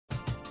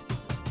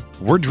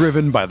We're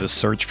driven by the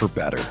search for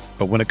better.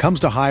 But when it comes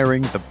to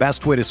hiring, the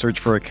best way to search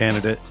for a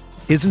candidate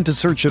isn't to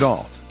search at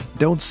all.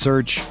 Don't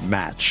search,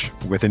 match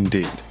with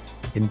Indeed.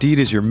 Indeed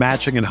is your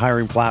matching and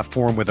hiring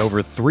platform with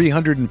over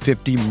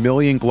 350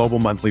 million global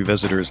monthly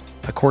visitors,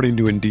 according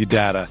to Indeed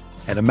data,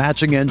 and a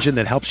matching engine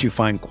that helps you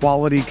find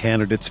quality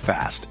candidates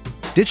fast.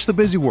 Ditch the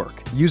busy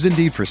work. Use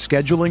Indeed for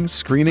scheduling,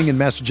 screening, and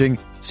messaging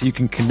so you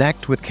can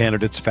connect with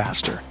candidates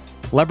faster.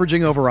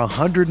 Leveraging over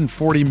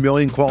 140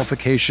 million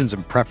qualifications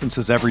and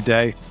preferences every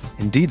day,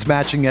 Indeed's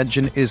matching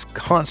engine is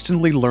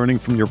constantly learning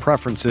from your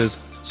preferences,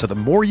 so the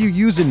more you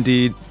use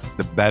Indeed,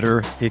 the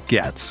better it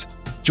gets.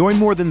 Join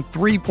more than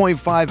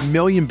 3.5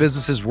 million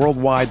businesses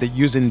worldwide that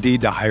use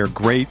Indeed to hire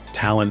great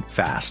talent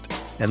fast.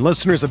 And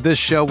listeners of this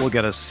show will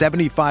get a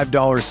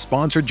 $75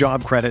 sponsored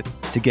job credit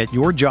to get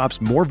your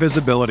jobs more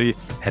visibility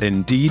at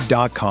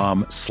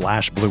Indeed.com/Blue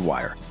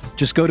Wire.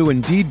 Just go to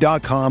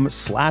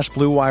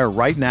Indeed.com/Blue Wire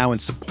right now and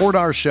support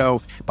our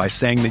show by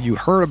saying that you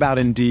heard about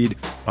Indeed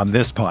on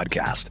this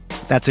podcast.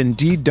 That's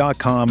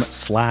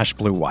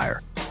Indeed.com/Blue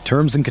Wire.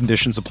 Terms and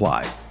conditions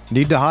apply.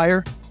 Need to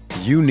hire?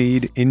 You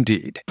need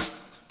Indeed.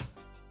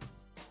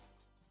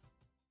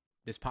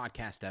 This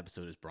podcast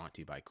episode is brought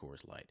to you by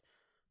Coors Light.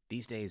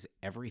 These days,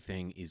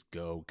 everything is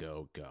go,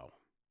 go, go.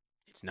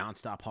 It's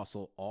nonstop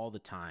hustle all the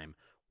time.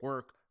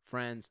 Work,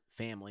 friends,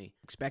 family,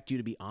 expect you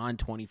to be on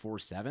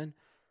 24/7.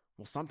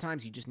 Well,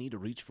 sometimes you just need to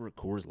reach for a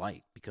Coors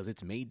Light because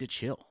it's made to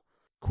chill.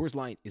 Coors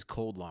Light is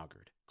cold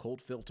lagered,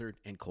 cold filtered,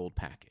 and cold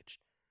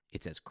packaged.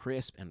 It's as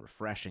crisp and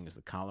refreshing as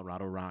the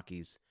Colorado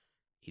Rockies.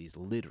 It is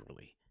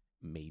literally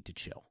made to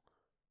chill.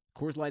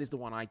 Coors Light is the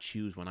one I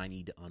choose when I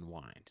need to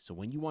unwind. So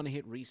when you want to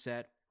hit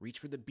reset, reach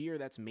for the beer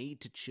that's made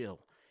to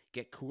chill.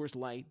 Get Coors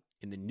Light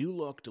in the new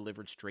look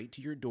delivered straight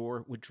to your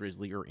door with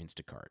Drizzly or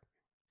Instacart.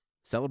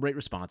 Celebrate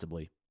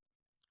responsibly.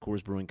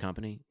 Coors Brewing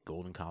Company,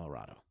 Golden,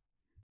 Colorado.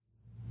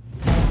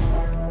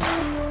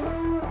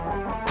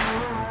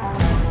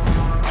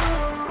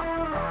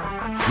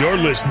 You're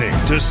listening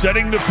to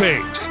Setting the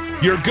Pace,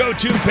 your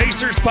go-to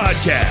Pacers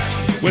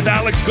podcast with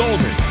Alex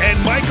Golden and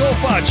Michael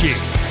Facci.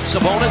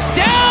 Sabonis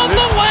down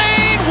the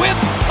lane with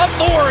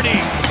authority.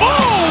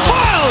 Oh,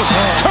 Miles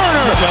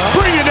Turner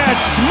bringing that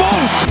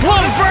smoke.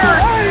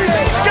 Levert,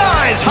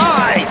 skies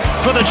high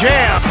for the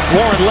jam.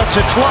 Warren lets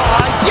it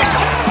fly.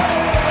 Yes!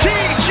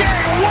 TJ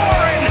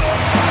Warren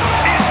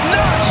is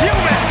not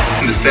human.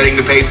 The Setting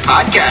the Pace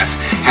podcast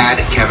had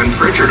Kevin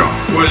Pritchard on.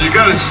 Well, you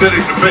got it setting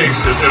the pace,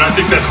 and I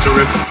think that's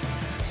terrific.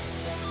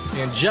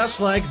 And just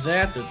like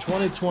that, the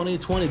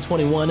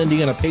 2020-2021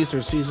 Indiana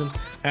Pacers season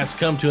has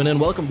come to an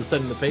end. Welcome to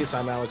Setting the Pace.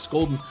 I'm Alex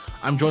Golden.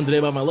 I'm joined today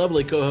by my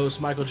lovely co-host,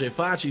 Michael J.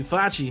 Facci.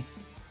 Facci,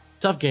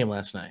 tough game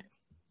last night.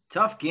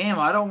 Tough game.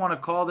 I don't want to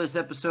call this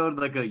episode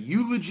like a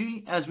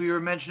eulogy, as we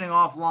were mentioning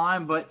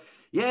offline, but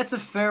yeah, it's a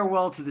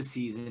farewell to the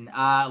season.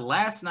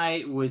 Last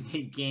night was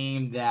a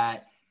game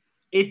that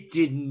it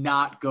did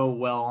not go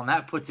well, and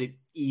that puts it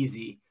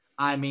easy.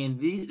 I mean,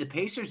 the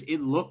Pacers,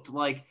 it looked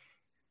like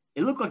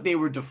they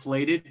were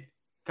deflated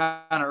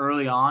kind of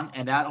early on,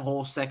 and that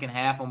whole second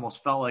half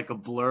almost felt like a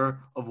blur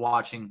of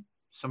watching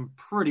some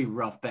pretty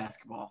rough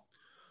basketball.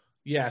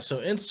 Yeah,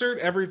 so insert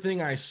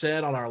everything I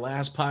said on our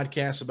last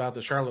podcast about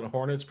the Charlotte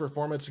Hornets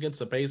performance against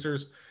the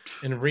Pacers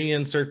and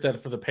reinsert that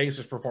for the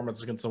Pacers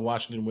performance against the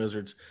Washington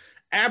Wizards.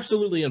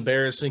 Absolutely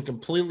embarrassing,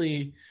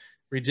 completely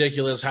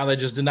ridiculous how they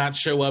just did not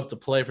show up to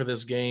play for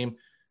this game.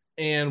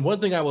 And one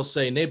thing I will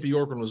say, Nate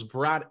Bjorkgren was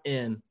brought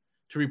in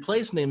to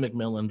replace Nate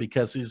McMillan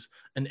because he's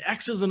an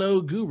X's and O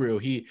guru.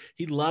 He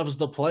loves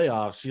the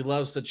playoffs. He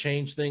loves to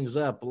change things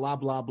up, blah,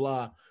 blah,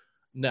 blah.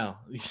 No,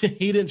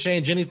 he didn't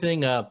change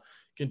anything up.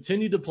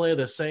 Continued to play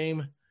the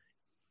same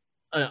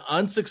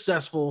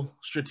unsuccessful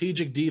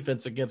strategic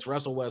defense against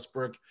Russell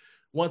Westbrook.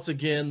 Once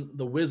again,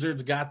 the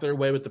Wizards got their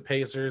way with the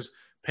Pacers.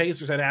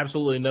 Pacers had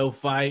absolutely no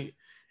fight.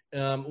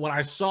 When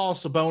I saw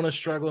Sabonis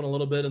struggling a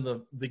little bit in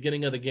the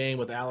beginning of the game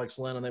with Alex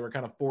Len, and they were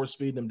kind of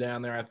force-feeding him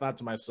down there, I thought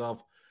to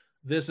myself,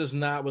 this is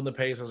not when the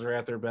Pacers are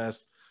at their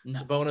best. No.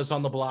 Sabonis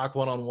on the block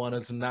one-on-one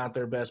is not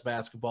their best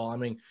basketball. I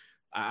mean,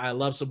 I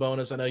love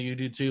Sabonis. I know you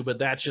do too, but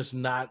that's just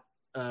not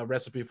a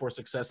recipe for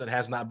success. That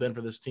has not been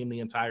for this team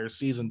the entire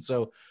season.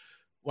 So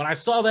when I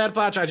saw that,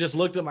 Foch, I just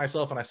looked at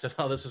myself and I said,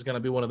 oh, this is going to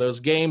be one of those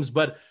games.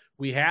 But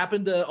we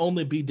happened to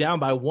only be down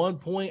by 1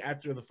 point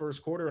after the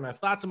first quarter, and I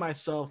thought to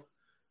myself,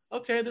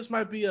 okay, this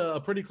might be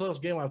a pretty close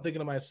game. I'm thinking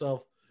to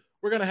myself,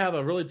 we're going to have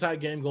a really tight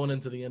game going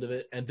into the end of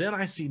it. And then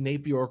I see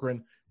Nate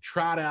Bjorkgren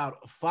trot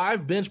out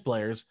 5 bench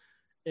players.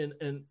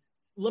 And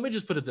let me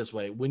just put it this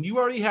way. When you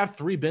already have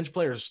 3 bench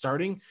players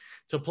starting,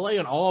 to play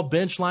an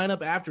all-bench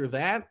lineup after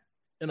that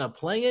in a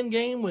play-in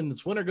game when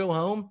it's win or go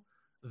home,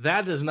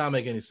 that does not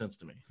make any sense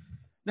to me.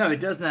 No, it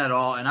doesn't at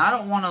all. And I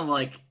don't want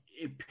to,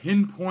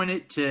 pinpoint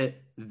it to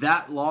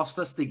that lost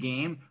us the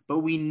game, but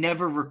we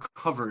never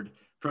recovered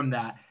from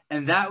that.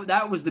 And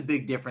that was the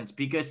big difference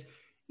because,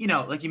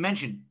 like you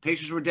mentioned,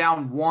 Pacers were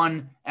down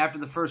 1 after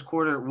the first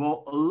quarter.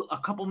 Well, a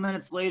couple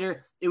minutes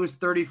later, it was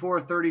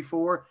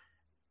 34-34,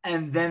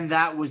 and then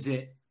that was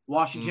it.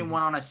 Washington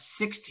went on a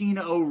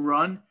 16-0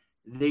 run.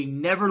 They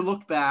never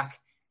looked back,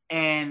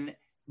 And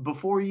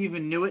before you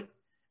even knew it,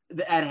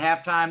 at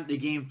halftime, the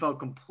game felt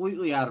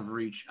completely out of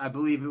reach. I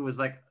believe it was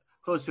like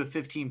close to a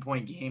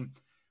 15-point game.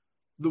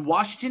 The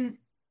Washington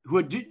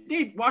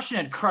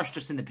had crushed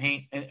us in the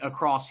paint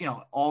across,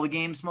 all the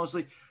games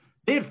mostly.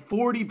 They had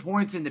 40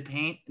 points in the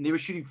paint, and they were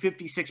shooting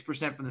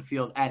 56% from the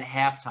field at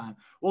halftime.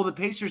 Well, the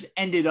Pacers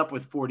ended up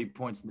with 40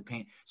 points in the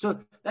paint. So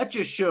that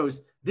just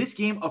shows this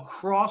game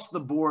across the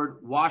board,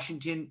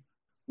 Washington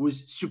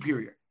was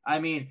superior. I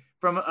mean,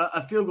 from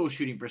a field goal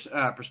shooting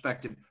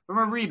perspective, from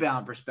a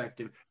rebound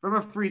perspective, from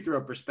a free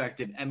throw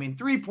perspective, I mean,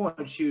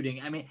 three-point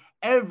shooting, I mean,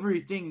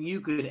 everything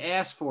you could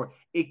ask for,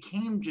 it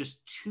came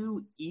just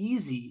too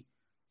easy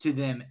to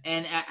them.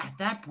 And at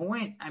that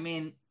point, I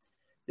mean,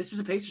 this was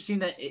a Pacers team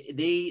that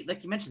they,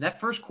 like you mentioned, that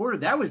first quarter,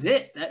 that was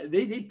it.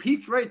 They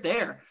peaked right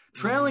there.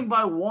 Trailing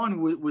by one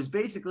was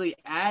basically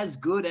as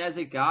good as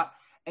it got.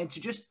 And to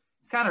just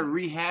kind of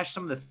rehash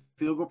some of the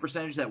field goal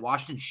percentage that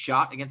Washington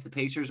shot against the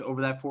Pacers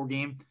over that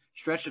 4-game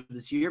stretch of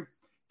this year,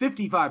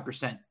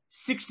 55%,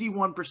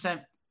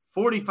 61%,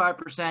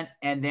 45%,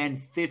 and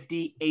then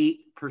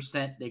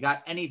 58%. They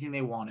got anything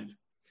they wanted.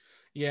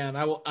 Yeah, and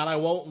I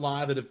won't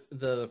lie that if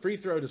the free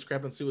throw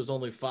discrepancy was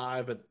only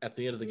 5 at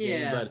the end of the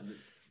game, but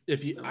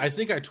I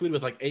think I tweeted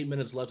with like 8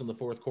 minutes left in the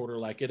fourth quarter,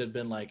 like it had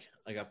been like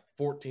a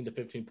 14 to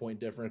 15 point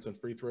difference in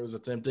free throws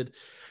attempted.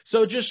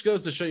 So it just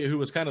goes to show you who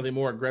was kind of the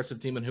more aggressive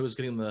team and who was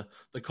getting the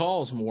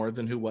calls more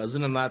than who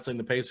wasn't. I'm not saying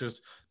the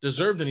Pacers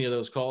deserved any of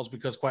those calls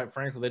because, quite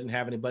frankly, they didn't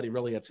have anybody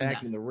really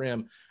attacking the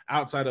rim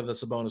outside of the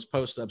Sabonis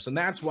post-ups. And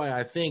that's why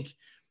I think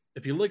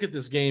if you look at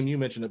this game, you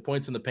mentioned it,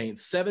 points in the paint,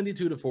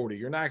 72-40.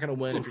 You're not going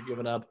to win if you're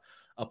giving up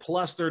a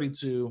plus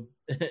 32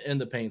 in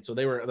the paint. So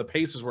the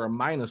Pacers were a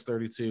minus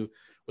 32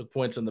 with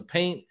points in the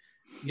paint.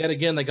 Yet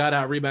again, they got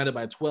out rebounded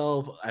by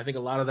 12. I think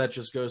a lot of that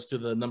just goes to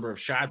the number of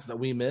shots that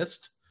we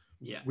missed.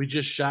 Yeah. We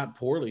just shot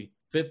poorly.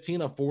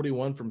 15 of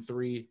 41 from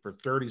 3 for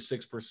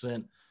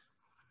 36%.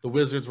 The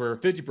Wizards were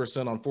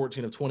 50% on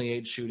 14 of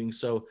 28 shooting.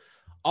 So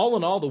all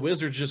in all, the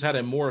Wizards just had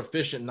a more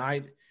efficient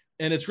night.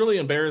 And it's really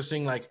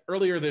embarrassing. Like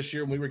earlier this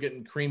year when we were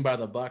getting creamed by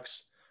the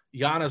Bucks,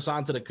 Giannis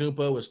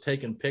Antetokounmpo was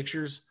taking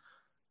pictures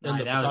in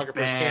the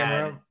photographer's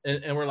camera.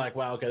 And we're like,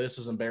 wow, okay, this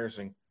is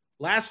embarrassing.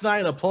 Last night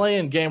in a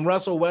play-in game,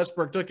 Russell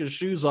Westbrook took his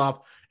shoes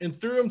off and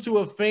threw them to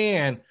a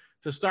fan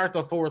to start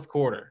the fourth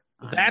quarter.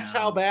 That's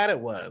how bad it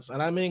was.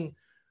 And I mean,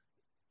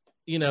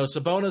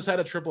 Sabonis had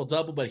a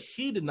triple-double, but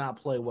he did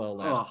not play well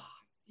last night.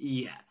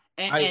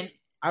 Yeah.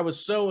 I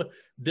was so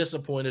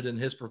disappointed in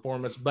his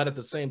performance, but at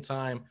the same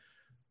time,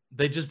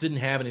 they just didn't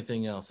have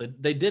anything else.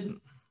 They didn't.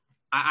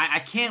 I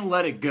can't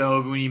let it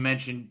go when you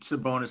mentioned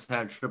Sabonis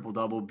had a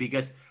triple-double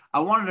because I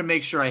wanted to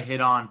make sure I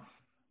hit on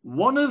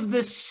one of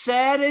the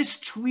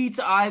saddest tweets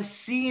I've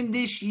seen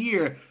this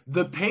year.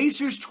 The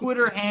Pacers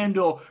Twitter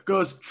handle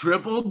goes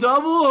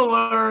triple-double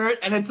alert.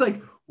 And it's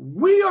like,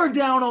 we are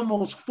down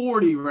almost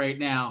 40 right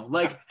now.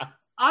 Like,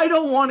 I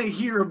don't want to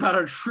hear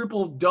about a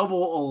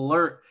triple-double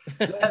alert.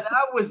 That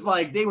was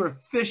like, they were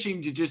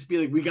fishing to just be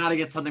like, we got to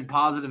get something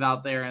positive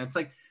out there. And it's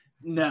like,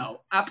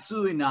 no,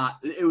 absolutely not.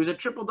 It was a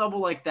triple-double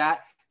like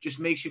that. Just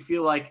makes you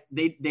feel like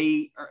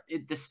the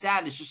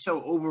stat is just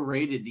so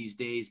overrated these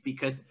days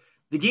because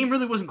the game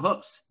really wasn't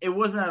close. It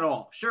wasn't at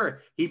all.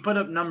 Sure, he put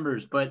up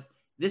numbers, but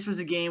this was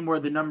a game where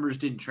the numbers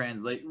didn't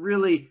translate.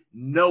 Really,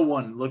 no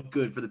one looked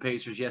good for the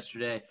Pacers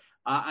yesterday.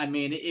 I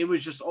mean, it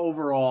was just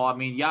overall. I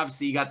mean,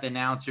 obviously you got the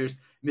announcers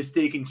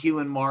mistaking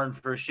Keelan Martin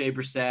for Shea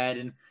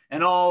Brissett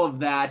and all of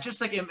that, just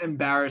like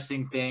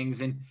embarrassing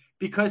things. And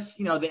because,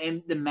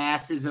 the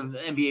masses of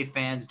NBA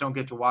fans don't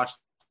get to watch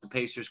the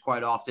Pacers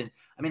quite often.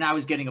 I mean, I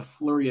was getting a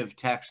flurry of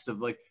texts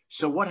of like,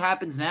 so what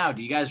happens now?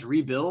 Do you guys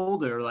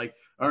rebuild or like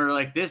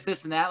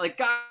this and that? Like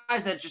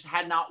guys that just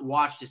had not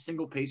watched a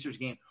single Pacers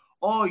game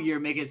all year,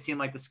 making it seem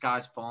like the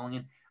sky's falling.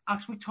 And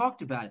Alex, we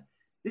talked about it.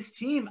 This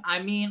team,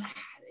 I mean,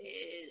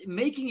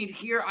 making it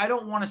here, I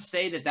don't want to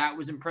say that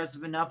was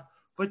impressive enough,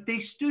 but they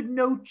stood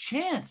no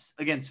chance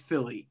against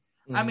Philly.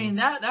 Mm-hmm. I mean,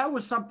 that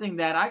was something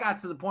that I got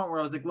to the point where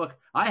I was like, look,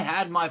 I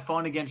had my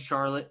fun against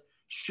Charlotte.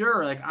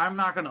 Sure, like I'm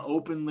not going to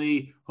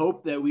openly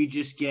hope that we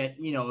just get,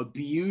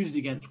 abused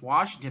against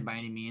Washington by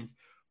any means,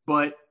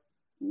 but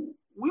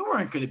we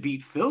weren't going to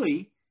beat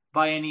Philly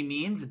by any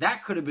means.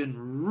 That could have been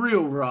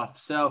real rough.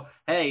 So,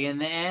 hey, in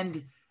the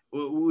end,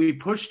 we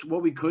pushed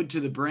what we could to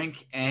the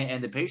brink,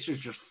 and the Pacers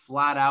just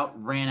flat out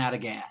ran out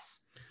of gas.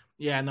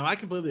 Yeah, no, I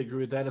completely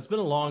agree with that. It's been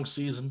a long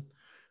season.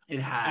 It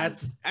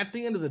has. At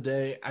the end of the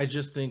day, I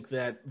just think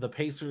that the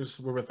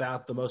Pacers were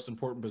without the most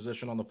important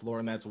position on the floor,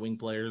 and that's wing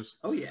players.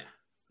 Oh, yeah.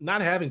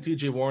 Not having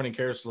T.J. Warren and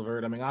Karis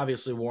LeVert, I mean,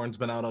 obviously Warren's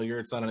been out all year.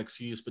 It's not an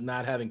excuse, but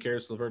not having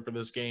Karis LeVert for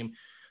this game.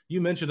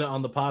 You mentioned it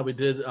on the pod we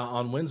did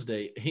on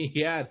Wednesday.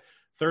 He had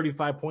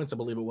 35 points, I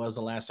believe it was,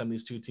 the last time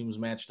these two teams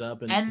matched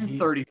up. And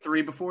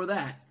 33 before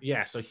that.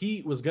 Yeah, so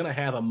he was going to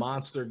have a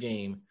monster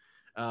game,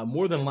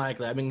 more than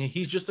likely. I mean,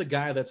 he's just a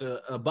guy that's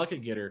a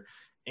bucket getter,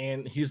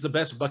 and he's the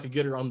best bucket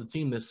getter on the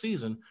team this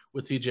season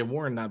with T.J.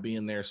 Warren not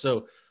being there.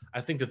 So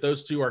I think that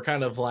those two are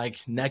kind of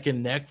like neck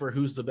and neck for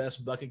who's the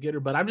best bucket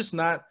getter, but I'm just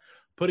not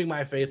putting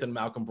my faith in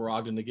Malcolm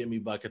Brogdon to get me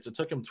buckets. It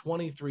took him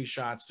 23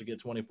 shots to get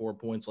 24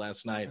 points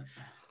last night.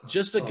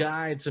 Just a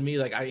guy to me,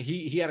 like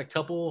he had a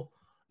couple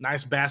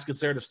nice baskets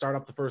there to start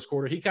off the first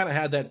quarter. He kind of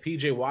had that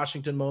PJ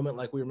Washington moment,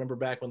 like we remember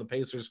back when the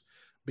Pacers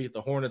beat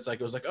the Hornets. Like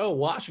it was like, oh,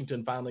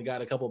 Washington finally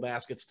got a couple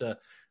baskets to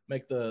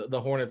make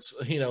the Hornets,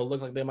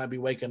 look like they might be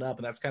waking up.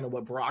 And that's kind of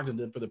what Brogdon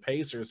did for the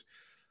Pacers.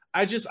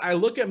 I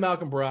look at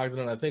Malcolm Brogdon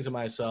and I think to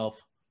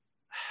myself,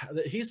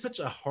 he's such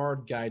a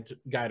hard guy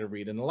to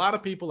read. And a lot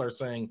of people are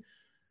saying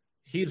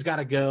he's got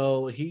to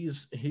go.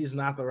 He's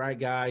not the right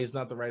guy. He's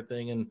not the right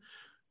thing. And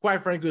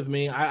quite frankly with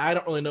me, I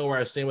don't really know where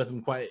I stand with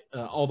him quite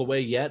all the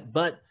way yet.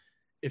 But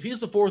if he's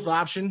the fourth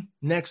option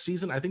next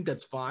season, I think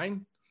that's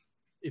fine.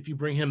 If you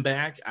bring him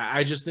back,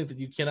 I just think that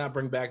you cannot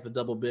bring back the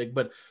double big.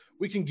 But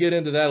we can get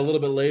into that a little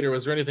bit later.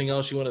 Was there anything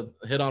else you want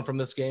to hit on from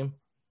this game?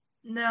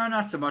 No,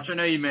 not so much. I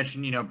know you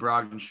mentioned,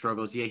 Brogdon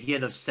struggles. Yeah, he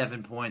had those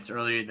 7 points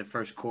earlier in the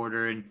first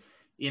quarter. And,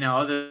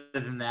 other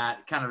than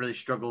that, kind of really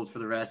struggled for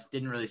the rest.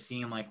 Didn't really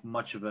seem like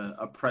much of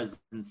a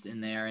presence in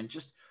there. And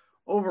just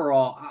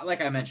overall, like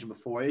I mentioned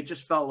before, it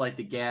just felt like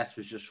the gas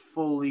was just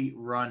fully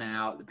run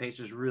out. The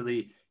Pacers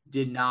really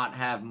did not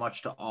have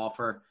much to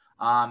offer.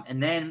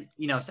 And then,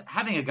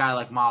 having a guy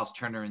like Miles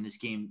Turner in this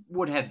game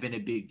would have been a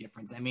big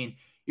difference. I mean,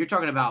 you're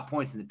talking about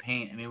points in the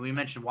paint. I mean, we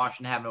mentioned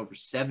Washington having over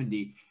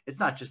 70. It's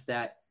not just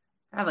that.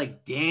 A guy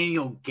like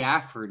Daniel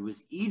Gafford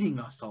was eating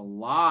us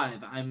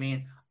alive. I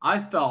mean, I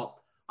felt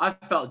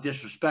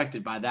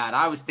disrespected by that.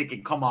 I was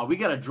thinking, come on, we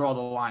got to draw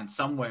the line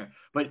somewhere.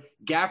 But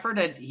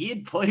Gafford he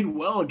had played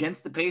well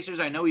against the Pacers.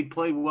 I know he'd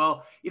played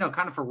well,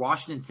 kind of for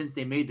Washington since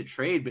they made the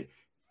trade. But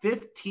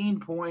 15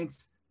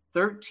 points,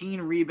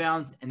 13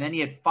 rebounds, and then he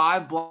had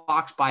 5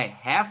 blocks by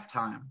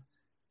halftime.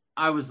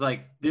 I was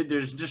like,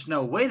 there's just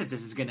no way that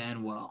this is going to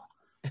end well.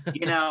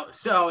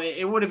 So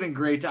it would have been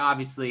great to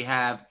obviously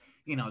have,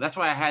 that's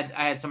why I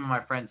had some of my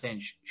friends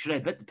saying, should I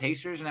bet the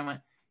Pacers? And I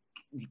went,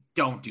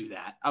 don't do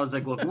that. I was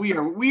like, look, we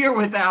are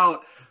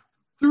without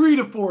 3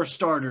 to 4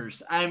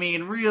 starters. I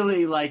mean,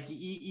 really, like,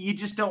 you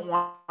just don't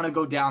want to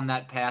go down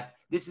that path.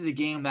 This is a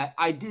game that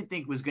I did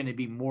think was going to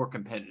be more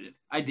competitive.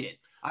 I did.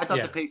 I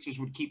thought the Pacers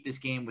would keep this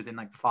game within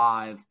like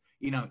 5,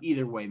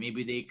 either way.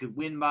 Maybe they could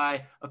win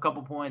by a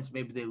couple points.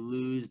 Maybe they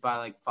lose by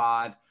like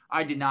 5.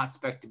 I did not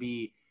expect to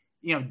be,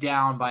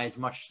 down by as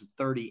much as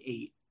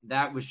 38.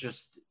 That was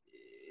just,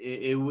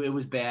 it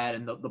was bad.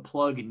 And the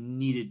plug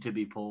needed to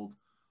be pulled.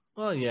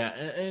 Well, yeah.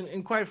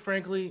 And quite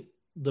frankly,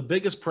 the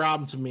biggest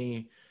problem to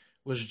me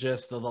was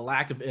just the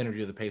lack of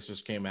energy the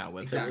Pacers came out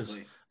with.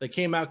 Exactly. They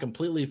came out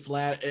completely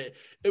flat. It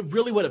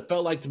really what it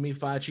felt like to me,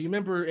 Facci. You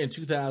remember in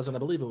 2000, I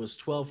believe it was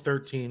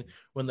 12-13,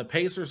 when the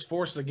Pacers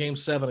forced a Game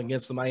 7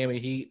 against the Miami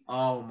Heat.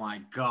 Oh,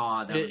 my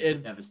God. That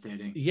was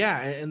devastating. Yeah,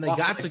 and they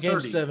got to Game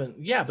 7.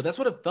 Yeah, but that's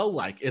what it felt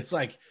like. It's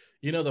like,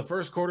 the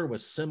first quarter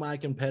was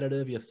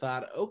semi-competitive. You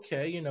thought,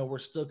 okay, we're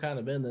still kind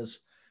of in this.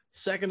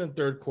 Second and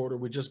third quarter,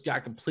 we just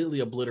got completely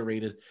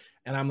obliterated.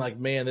 And I'm like,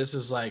 man, this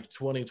is like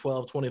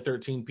 2012,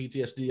 2013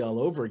 PTSD all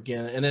over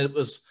again. And it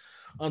was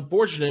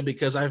unfortunate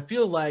because I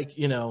feel like,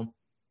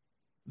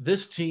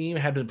 this team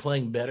had been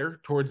playing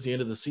better towards the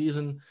end of the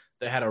season.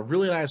 They had a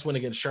really nice win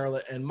against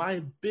Charlotte. And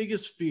my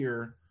biggest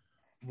fear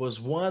was,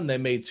 one, they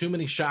made too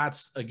many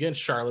shots against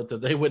Charlotte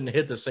that they wouldn't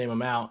hit the same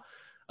amount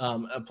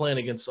playing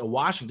against a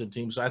Washington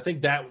team. So I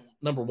think that,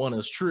 number one,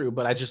 is true.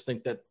 But I just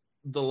think that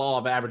the law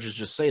of averages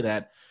just say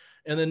that.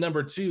 And then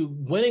number 2,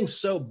 winning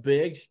so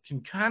big can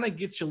kind of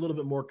get you a little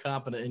bit more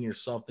confident in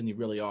yourself than you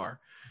really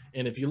are.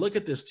 And if you look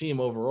at this team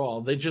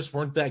overall, they just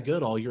weren't that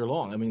good all year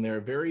long. I mean,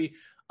 they're very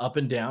up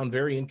and down,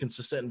 very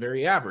inconsistent, and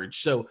very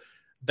average. So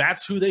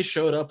that's who they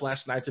showed up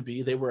last night to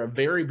be. They were a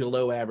very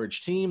below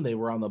average team. They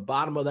were on the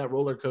bottom of that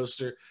roller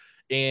coaster,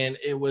 and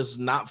it was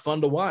not fun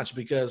to watch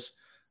because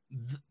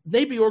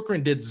Nate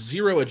Bjorkgren did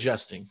zero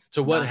adjusting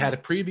to what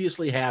had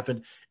previously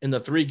happened in the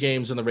 3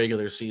 games in the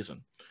regular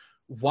season.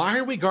 Why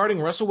are we guarding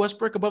Russell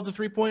Westbrook above the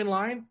 3-point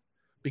line?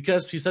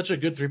 Because he's such a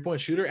good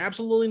 3-point shooter?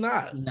 Absolutely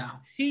not. No.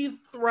 He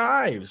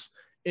thrives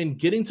in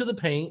getting to the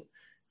paint,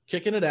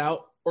 kicking it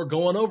out, or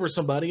going over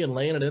somebody and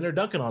laying it in or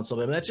dunking on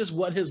somebody. I mean, that's just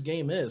what his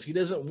game is. He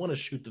doesn't want to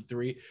shoot the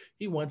 3.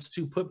 He wants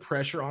to put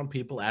pressure on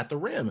people at the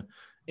rim.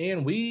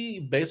 And we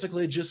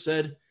basically just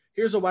said,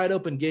 here's a wide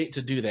open gate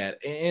to do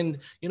that. And,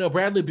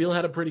 Bradley Beal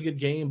had a pretty good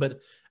game, but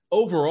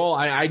overall,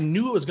 I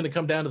knew it was going to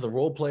come down to the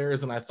role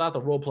players, and I thought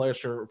the role players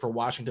for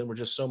Washington were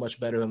just so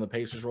much better than the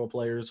Pacers role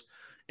players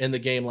in the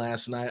game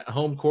last night.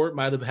 Home court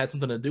might have had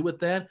something to do with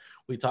that.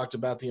 We talked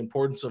about the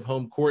importance of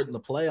home court in the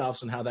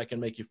playoffs and how that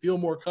can make you feel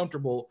more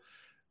comfortable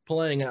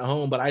playing at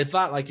home. But I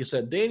thought, like you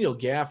said, Daniel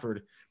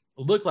Gafford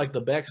looked like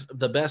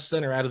the best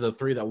center out of the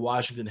 3 that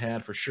Washington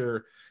had for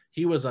sure.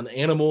 He was an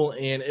animal,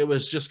 and it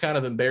was just kind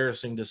of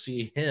embarrassing to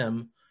see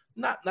him,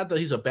 not that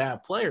he's a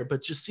bad player,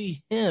 but just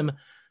see him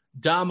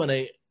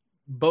dominate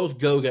both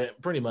Goga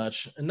pretty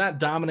much, and not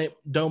dominate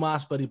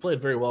Domas, but he played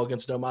very well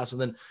against Domas.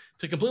 And then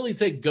to completely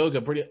take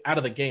Goga pretty out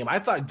of the game, I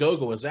thought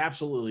Goga was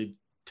absolutely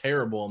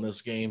terrible in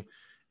this game.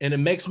 And it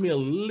makes me a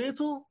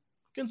little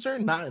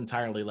concerned, not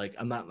entirely, like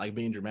I'm not like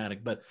being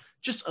dramatic, but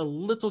just a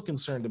little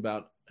concerned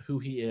about who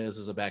he is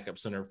as a backup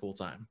center full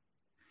time.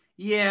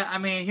 Yeah, I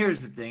mean,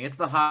 here's the thing. It's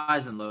the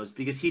highs and lows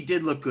because he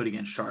did look good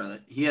against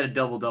Charlotte. He had a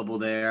double-double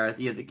there.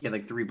 He had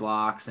like 3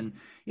 blocks, and,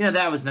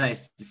 that was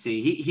nice to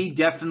see. He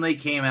definitely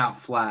came out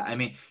flat. I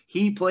mean,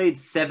 he played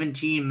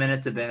 17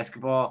 minutes of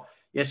basketball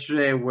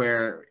yesterday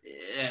where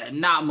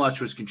not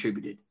much was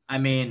contributed. I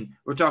mean,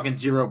 we're talking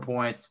 0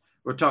 points.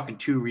 We're talking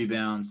 2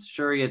 rebounds.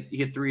 Sure, he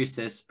had 3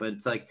 assists, but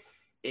it's like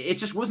it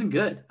just wasn't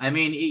good. I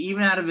mean,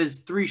 even out of his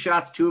 3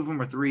 shots, 2 of them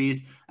were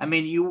threes. I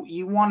mean,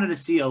 you wanted to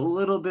see a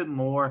little bit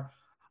more.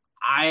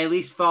 I at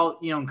least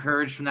felt,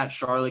 encouraged from that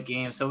Charlotte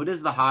game. So it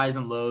is the highs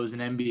and lows in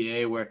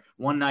NBA where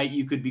one night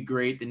you could be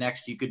great, the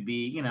next you could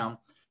be,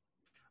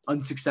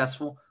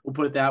 unsuccessful. We'll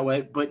put it that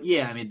way. But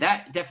yeah, I mean,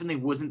 that definitely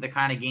wasn't the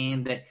kind of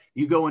game that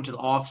you go into the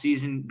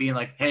offseason being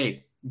like,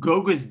 hey,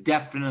 Goga's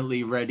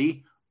definitely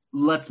ready.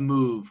 Let's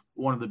move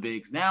one of the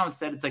bigs. Now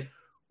instead it's like,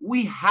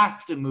 we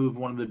have to move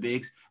one of the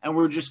bigs, and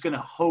we're just going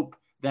to hope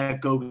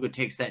that Goga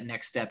takes that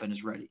next step and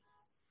is ready.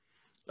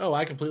 Oh,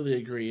 I completely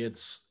agree.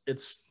 It's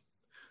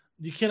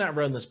you cannot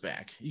run this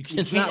back. You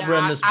cannot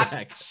run this back.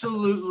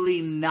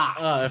 Absolutely not.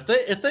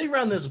 If they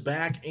run this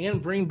back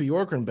and bring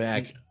Bjorkgren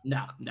back,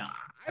 no.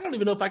 I don't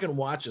even know if I can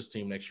watch this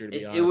team next year, to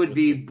be honest. It would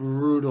be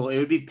brutal. It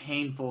would be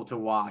painful to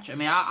watch. I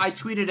mean, I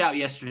tweeted out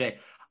yesterday.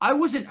 I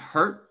wasn't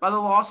hurt by the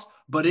loss,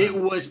 but it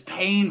was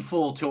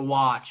painful to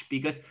watch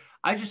because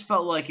I just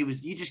felt like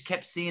you just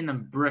kept seeing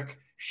them brick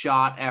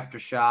shot after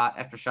shot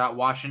after shot.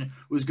 Washington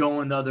was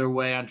going the other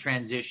way on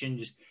transition,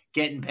 just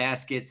getting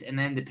baskets. And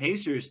then the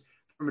Pacers,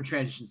 from a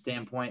transition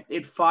standpoint, they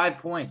had 5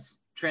 points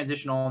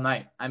transition all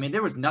night. I mean,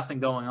 there was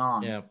nothing going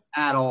on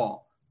at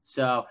all.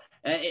 So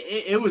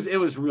it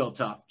was real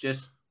tough.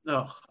 Just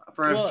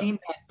for a team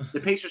that the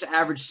Pacers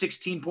averaged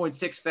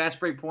 16.6 fast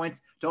break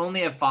points to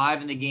only have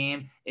 5 in the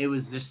game. It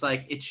was just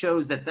like, it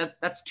shows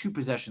that's 2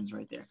 possessions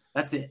right there.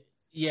 That's it.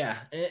 Yeah.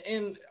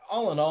 And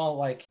all in all,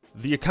 like,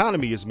 the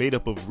economy is made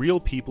up of real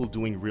people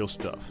doing real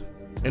stuff,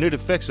 and it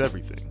affects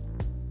everything,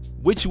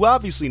 which you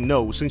obviously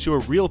know since you're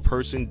a real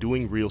person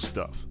doing real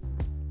stuff.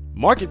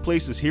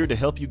 Marketplace is here to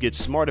help you get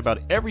smart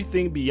about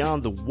everything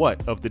beyond the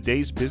what of the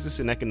day's business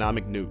and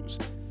economic news.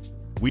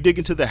 We dig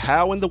into the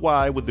how and the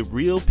why with the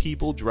real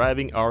people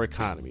driving our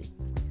economy.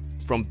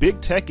 From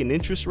big tech and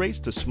interest rates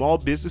to small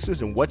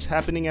businesses and what's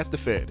happening at the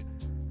Fed,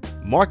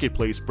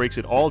 Marketplace breaks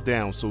it all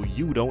down so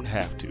you don't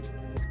have to.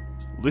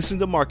 Listen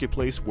to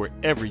Marketplace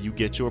wherever you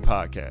get your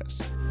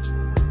podcasts.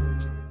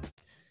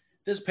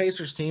 This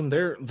Pacers team,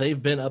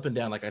 they've been up and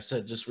down, like I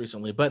said just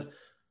recently, but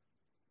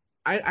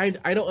I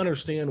don't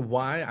understand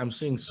why I'm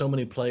seeing so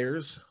many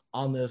players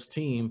on this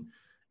team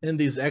in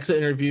these exit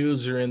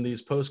interviews or in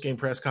these post-game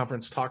press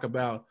conference talk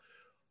about,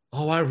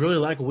 I really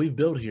like what we've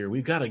built here.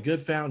 We've got a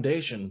good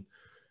foundation.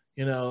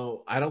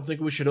 I don't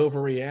think we should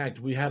overreact.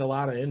 We had a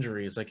lot of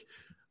injuries. Like,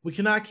 we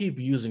cannot keep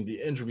using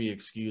the injury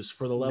excuse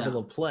for the level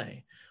of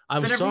play.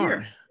 I'm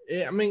sorry.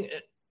 I mean,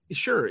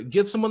 sure,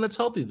 get someone that's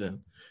healthy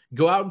then.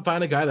 Go out and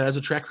find a guy that has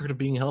a track record of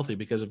being healthy,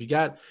 because if you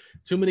got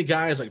too many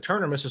guys, like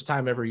Turner misses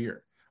time every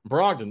year.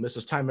 Brogdon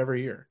misses time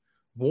every year.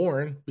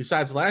 Warren,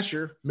 besides last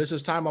year,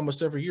 misses time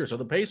almost every year. So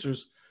the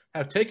Pacers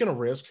have taken a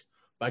risk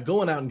by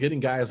going out and getting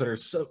guys that are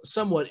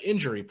somewhat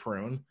injury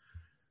prone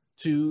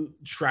to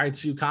try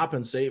to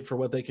compensate for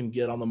what they can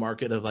get on the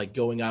market of, like,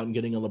 going out and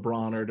getting a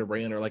LeBron or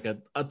Durant or like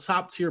a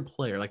top tier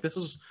player. Like, this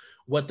is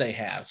what they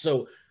have.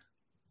 So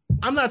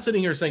I'm not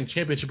sitting here saying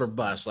championship or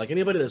bust. Like,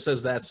 anybody that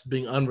says that's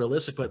being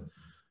unrealistic, but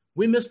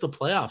we missed the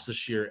playoffs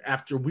this year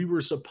after we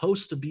were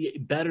supposed to be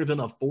better than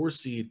a 4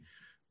 seed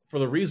for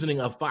the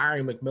reasoning of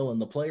firing McMillan.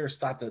 The players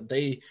thought that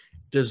they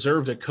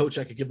deserved a coach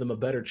that could give them a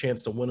better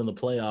chance to win in the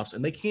playoffs,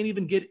 and they can't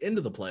even get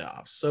into the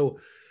playoffs. So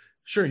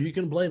sure, you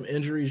can blame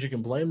injuries. You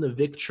can blame the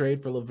Vic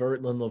trade for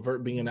LeVert, and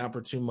LeVert being out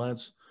for 2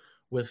 months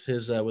with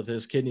his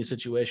kidney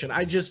situation.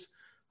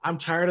 I'm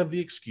tired of the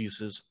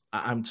excuses.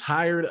 I'm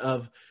tired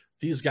of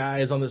these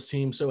guys on this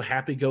team so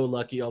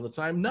happy-go-lucky all the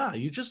time. Nah,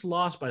 you just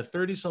lost by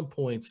 30-some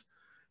points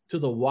to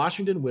the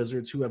Washington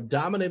Wizards, who have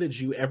dominated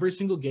you every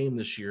single game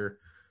this year.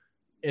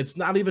 It's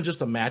not even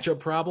just a matchup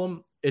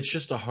problem. It's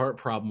just a heart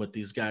problem with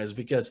these guys,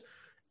 because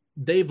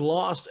they've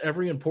lost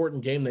every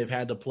important game they've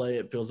had to play,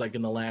 it feels like,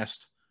 in the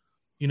last,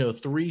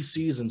 3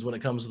 seasons when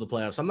it comes to the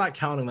playoffs. I'm not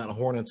counting that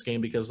Hornets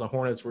game, because the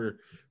Hornets were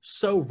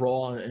so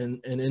raw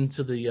and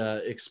into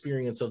the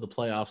experience of the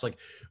playoffs. Like,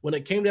 when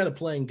it came down to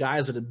playing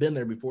guys that had been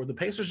there before, the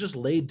Pacers just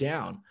laid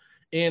down.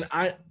 And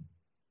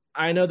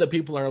I know that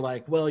people are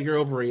like, well,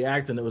 you're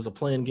overreacting. It was a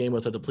playing game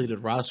with a depleted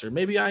roster.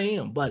 Maybe I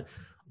am, but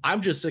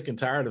I'm just sick and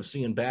tired of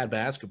seeing bad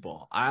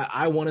basketball.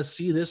 I want to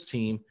see this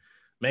team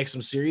make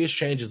some serious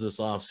changes this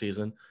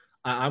offseason.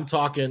 I'm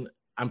talking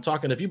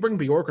if you bring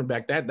Bjorkgren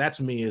back, that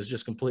to me is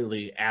just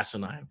completely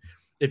asinine.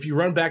 If you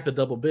run back the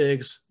double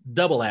bigs,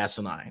 double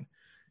asinine.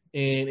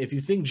 And if you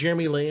think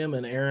Jeremy Lamb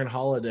and Aaron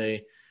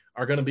Holiday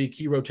are going to be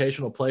key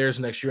rotational players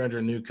next year under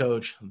a new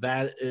coach,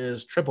 that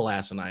is triple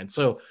asinine.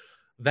 So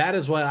that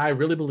is what I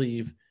really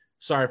believe.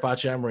 Sorry,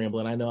 Facci, I'm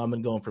rambling. I know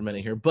I'm going for a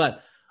minute here,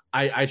 but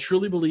I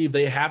truly believe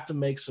they have to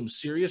make some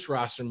serious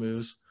roster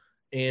moves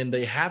and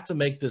they have to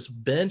make this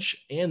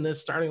bench and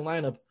this starting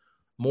lineup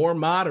more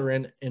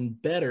modern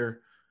and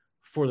better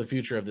for the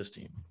future of this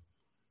team.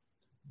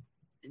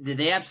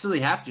 They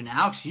absolutely have to.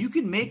 Now, Alex, you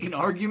can make an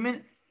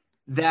argument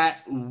that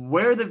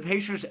where the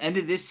Pacers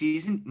ended this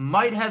season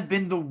might have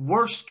been the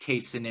worst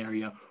case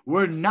scenario.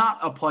 We're not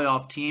a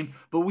playoff team,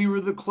 but we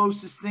were the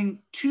closest thing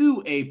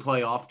to a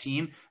playoff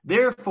team.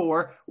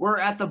 Therefore, we're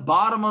at the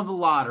bottom of the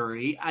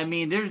lottery. I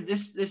mean,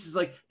 this is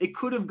like, it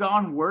could have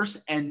gone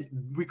worse, and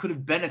we could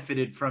have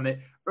benefited from it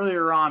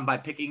earlier on by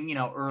picking,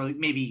 early,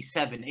 maybe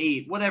 7,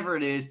 8, whatever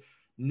it is.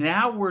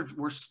 Now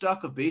we're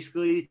stuck of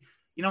basically,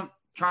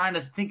 trying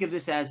to think of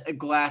this as a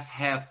glass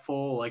half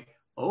full, like,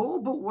 oh,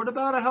 but what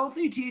about a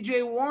healthy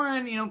TJ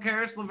Warren,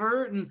 Karis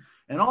LeVert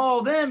and all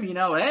of them,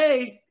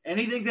 hey,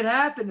 anything could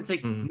happen. It's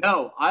like,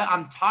 no,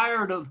 I'm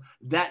tired of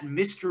that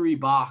mystery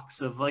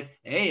box of like,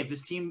 hey, if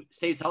this team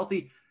stays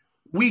healthy,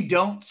 we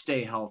don't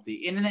stay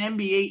healthy. And in the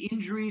NBA,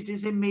 injuries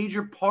is a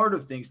major part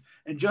of things.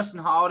 And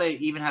Justin Holiday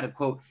even had a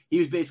quote. He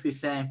was basically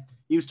saying,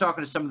 he was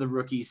talking to some of the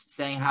rookies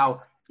saying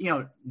how,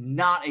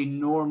 not a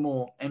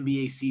normal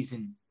NBA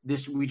season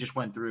this we just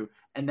went through,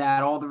 and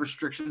that all the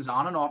restrictions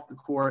on and off the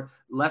court,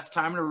 less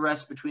time to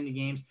rest between the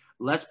games,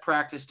 less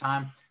practice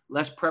time,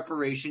 less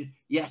preparation.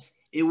 Yes,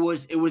 it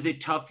was a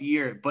tough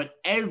year, but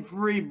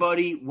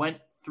everybody went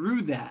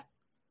through that.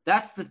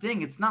 That's the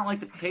thing. It's not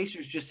like the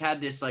Pacers just had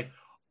this like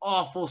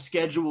awful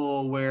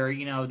schedule where,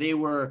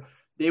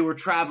 they were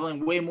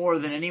traveling way more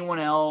than anyone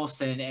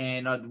else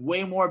and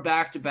way more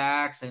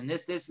back-to-backs and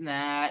this and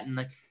that. And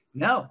like,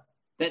 no,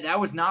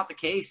 that was not the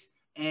case.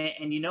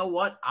 And you know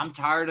what? I'm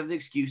tired of the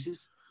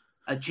excuses.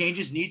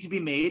 Changes need to be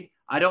made.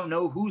 I don't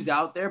know who's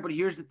out there, but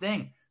here's the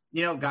thing.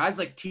 Guys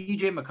like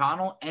TJ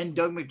McConnell and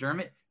Doug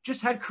McDermott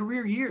just had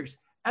career years,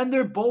 and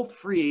they're both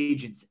free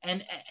agents.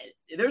 And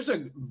there's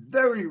a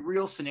very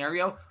real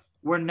scenario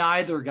where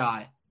neither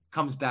guy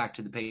comes back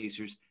to the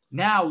Pacers.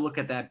 Now look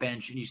at that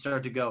bench, and you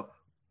start to go,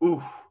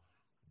 ooh,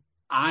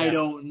 I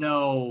don't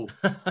know.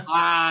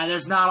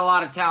 There's not a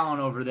lot of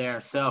talent over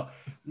there. So,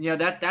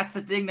 that's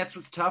the thing. That's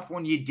what's tough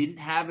when you didn't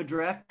have a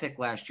draft pick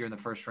last year in the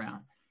first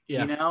round.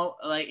 Yeah.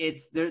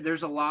 It's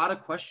there's a lot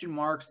of question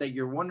marks that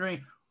you're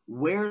wondering,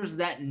 where's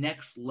that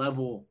next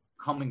level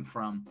coming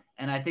from?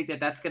 And I think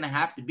that's going to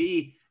have to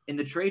be in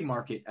the trade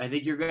market. I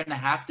think you're going to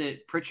have to,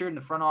 Pritchard in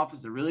the front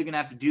office, they're really going to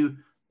have to do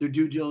their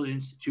due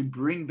diligence to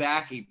bring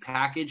back a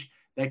package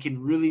that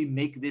can really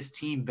make this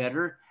team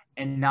better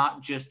and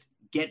not just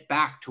get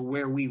back to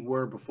where we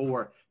were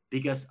before,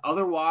 because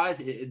otherwise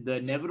the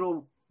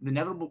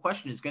inevitable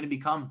question is going to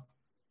become,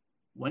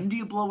 when do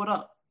you blow it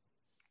up?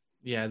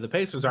 Yeah, the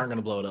Pacers aren't going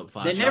to blow it up.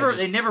 They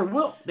never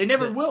will.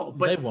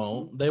 But they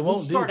won't. They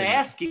won't start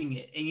asking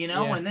it,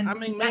 and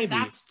then maybe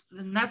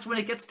that's when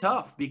it gets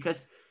tough,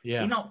 because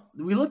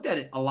we looked at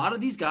it. A lot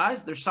of these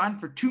guys, they're signed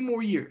for 2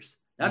 more years.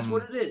 That's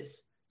what it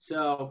is.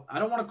 So I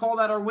don't want to call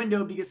that our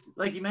window, because,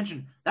 like you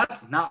mentioned,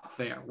 that's not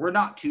fair. We're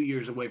not 2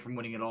 years away from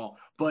winning it all,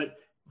 but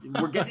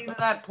we're getting to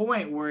that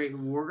point where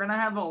we're going to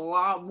have a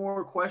lot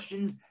more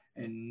questions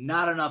and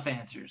not enough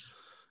answers.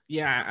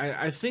 Yeah,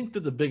 I think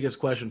that the biggest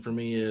question for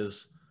me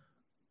is,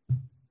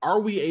 are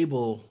we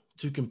able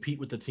to compete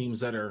with the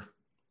teams that are,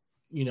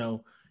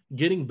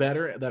 getting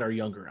better, that are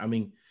younger? I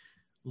mean,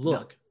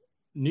 look,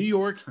 New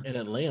York and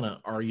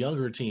Atlanta are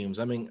younger teams.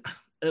 I mean,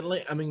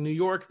 New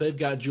York, they've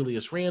got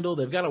Julius Randle.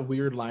 They've got a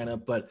weird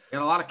lineup, but they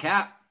got a lot of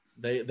cap.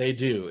 They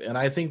do. And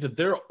I think that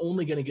they're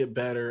only going to get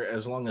better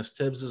as long as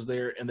Tibbs is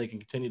there and they can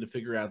continue to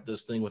figure out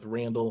this thing with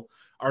Randle.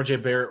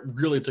 RJ Barrett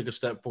really took a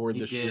step forward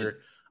this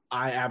year.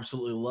 I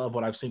absolutely love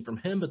what I've seen from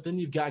him. But then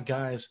you've got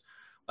guys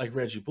like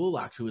Reggie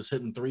Bullock, who is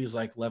hitting threes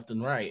like left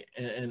and right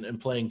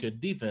and playing good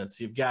defense.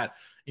 You've got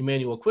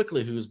Emmanuel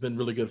Quickley, who's been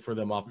really good for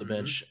them off the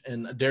bench,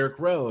 and Derrick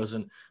Rose.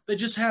 And they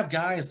just have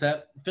guys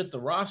that fit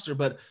the roster.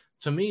 But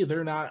to me,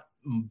 they're not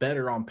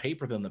better on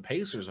paper than the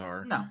Pacers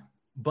are. No.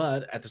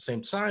 But at the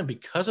same time,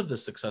 because of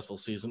this successful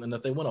season and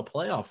that they win a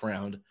playoff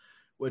round,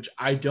 which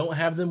I don't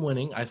have them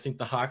winning, I think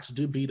the Hawks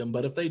do beat them.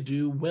 But if they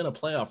do win a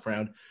playoff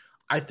round,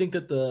 I think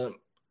that the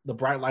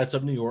bright lights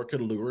of New York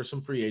could lure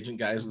some free agent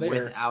guys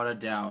there. Without a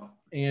doubt.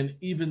 And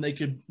even they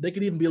could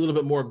even be a little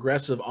bit more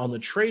aggressive on the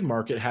trade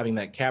market, having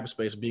that cap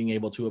space, being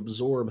able to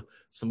absorb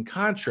some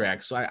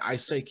contracts. So I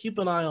say keep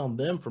an eye on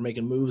them for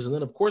making moves. And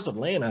then, of course,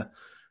 Atlanta,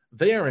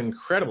 they are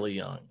incredibly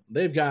young.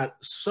 They've got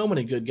so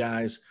many good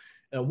guys.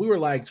 And we were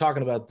like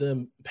talking about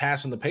them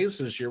passing the Pacers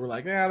this year. We're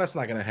like, that's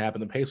not going to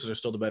happen. The Pacers are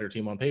still the better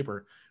team on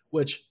paper,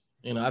 which,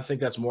 I think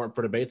that's more up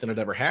for debate than it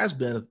ever has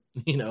been,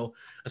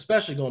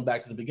 especially going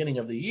back to the beginning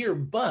of the year.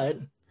 But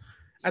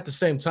at the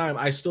same time,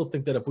 I still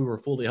think that if we were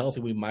fully healthy,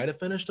 we might have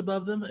finished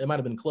above them. It might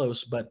have been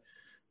close, but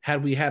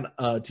had we had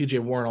TJ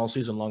Warren all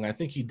season long, I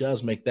think he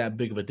does make that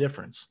big of a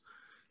difference.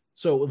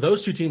 So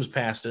those two teams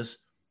passed us.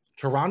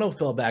 Toronto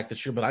fell back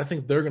this year, but I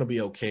think they're going to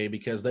be okay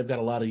because they've got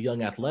a lot of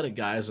young athletic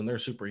guys and they're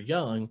super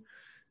young,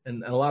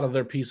 and a lot of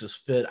their pieces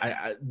fit.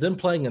 Them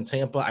playing in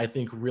Tampa, I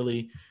think,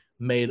 really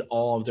made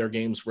all of their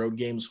games road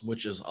games,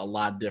 which is a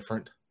lot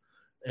different,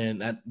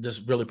 and that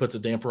just really puts a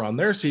damper on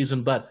their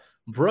season. But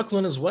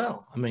Brooklyn as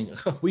well. I mean,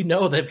 we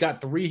know they've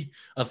got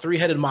a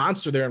three-headed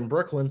monster there in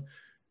Brooklyn,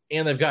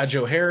 and they've got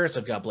Joe Harris,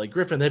 they've got Blake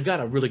Griffin, they've got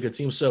a really good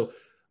team. So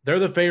they're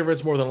the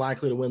favorites more than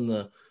likely to win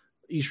the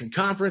Eastern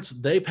Conference.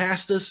 They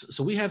passed us.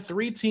 So we had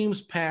 3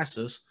 teams pass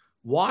us.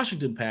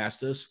 Washington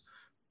passed us.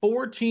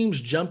 4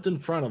 teams jumped in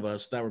front of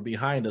us that were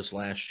behind us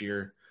last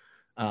year.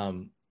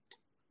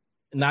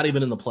 Not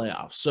even in the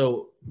playoffs.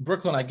 So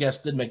Brooklyn, I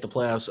guess, did make the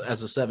playoffs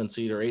as a 7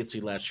 seed or 8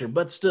 seed last year,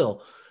 but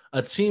still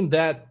a team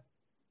that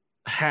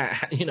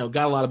got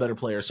a lot of better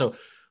players. So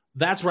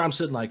that's where I'm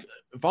sitting. Like,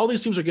 if all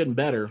these teams are getting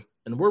better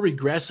and we're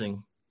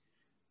regressing,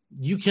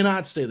 you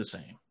cannot stay the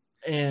same.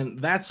 And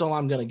that's all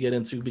I'm going to get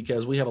into,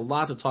 because we have a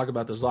lot to talk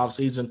about this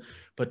offseason,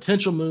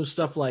 potential moves,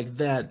 stuff like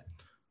that.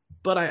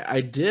 But I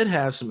did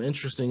have some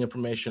interesting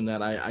information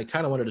that I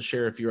kind of wanted to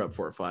share if you're up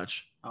for it,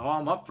 Fletch. Oh,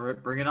 I'm up for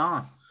it. Bring it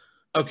on.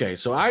 Okay,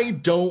 so I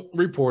don't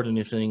report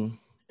anything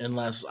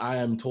unless I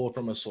am told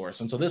from a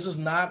source. And so this is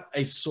not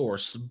a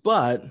source,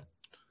 but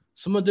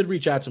someone did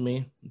reach out to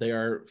me. They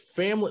are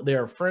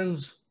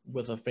friends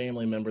with a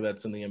family member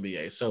that's in the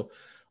NBA. So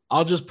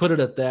I'll just put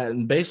it at that.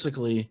 And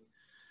basically,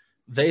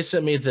 they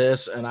sent me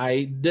this, and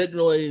I didn't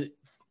really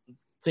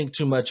think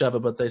too much of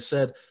it, but they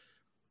said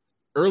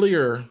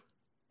earlier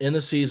in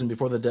the season,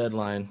 before the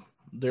deadline,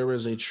 there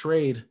was a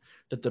trade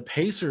that the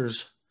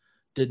Pacers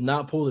did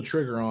not pull the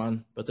trigger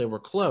on, but they were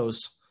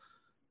close.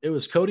 It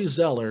was Cody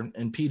Zeller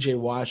and PJ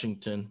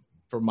Washington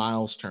for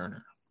Miles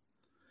Turner.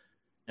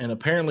 And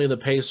apparently the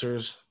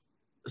Pacers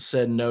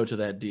said no to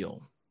that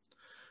deal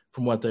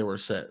from what they were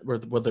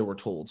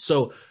told.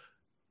 So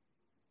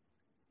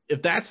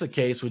if that's the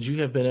case, would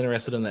you have been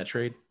interested in that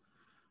trade?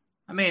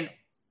 I mean,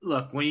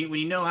 look, when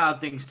you know how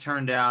things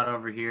turned out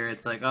over here,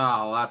 it's like,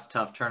 oh, well, that's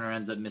tough. Turner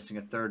ends up missing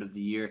a third of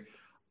the year.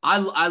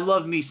 I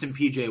love me some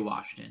PJ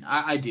Washington.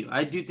 I do.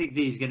 I do think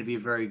that he's going to be a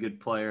very good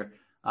player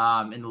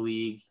in the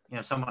league.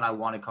 Someone I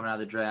wanted coming out of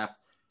the draft.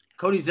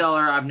 Cody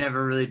Zeller, I've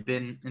never really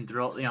been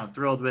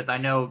thrilled with. I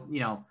know,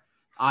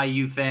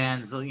 IU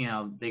fans,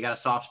 they got a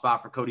soft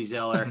spot for Cody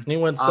Zeller. He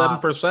went 7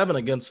 for 7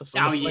 against us.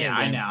 Oh yeah,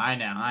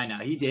 I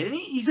know. He did. And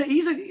he's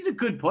a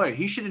good player.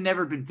 He should have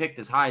never been picked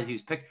as high as he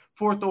was picked.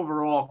 4th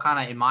overall,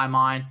 kind of in my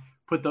mind.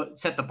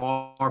 Set the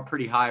bar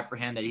pretty high for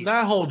him.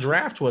 That whole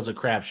draft was a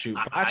crapshoot.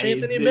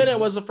 Anthony Bennett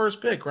was the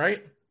first pick,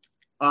 right?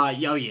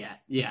 Yeah.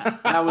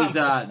 That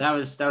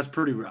was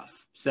pretty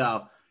rough.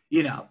 So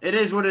it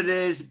is what it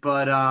is.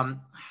 But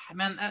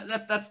man,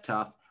 that's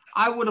tough.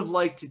 I would have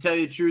liked to tell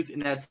you the truth in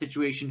that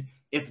situation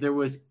if there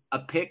was a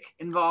pick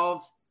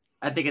involved.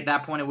 I think at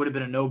that point it would have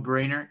been a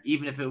no-brainer,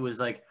 even if it was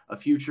like a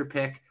future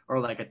pick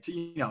or like a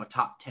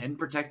top 10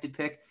 protected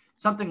pick,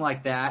 something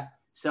like that.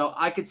 So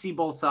I could see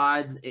both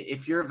sides.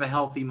 If you're of a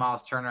healthy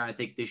Miles Turner, I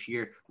think this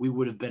year we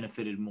would have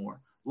benefited more.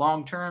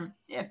 Long term,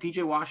 yeah,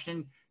 PJ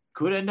Washington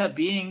could end up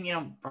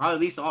being, probably at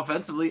least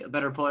offensively a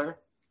better player.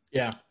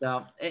 Yeah.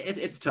 So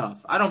it's tough.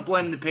 I don't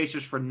blame the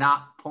Pacers for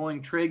not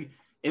pulling Trig.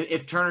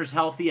 If Turner's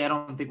healthy, I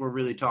don't think we're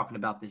really talking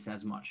about this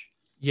as much.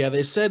 Yeah,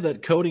 they said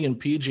that Cody and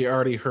PJ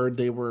already heard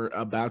they were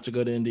about to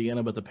go to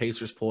Indiana, but the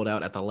Pacers pulled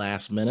out at the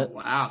last minute.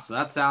 Wow, so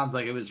that sounds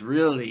like it was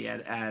really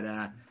at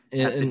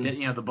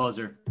the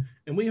buzzer.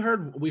 And we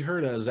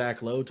heard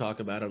Zach Lowe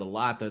talk about it a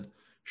lot, that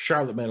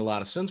Charlotte made a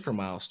lot of sense for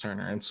Miles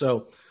Turner. And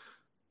so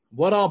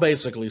what I'll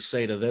basically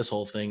say to this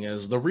whole thing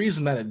is the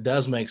reason that it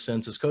does make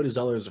sense is Cody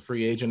Zeller is a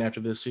free agent after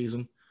this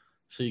season.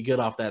 So you get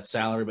off that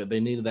salary, but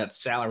they needed that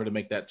salary to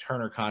make that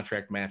Turner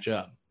contract match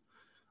up.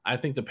 I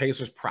think the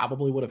Pacers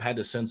probably would have had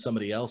to send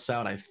somebody else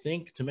out, I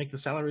think, to make the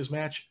salaries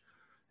match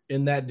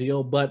in that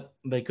deal, but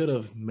they could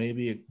have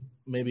maybe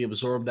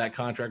absorbed that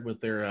contract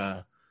with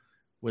their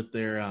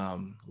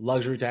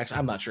luxury tax.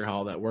 I'm not sure how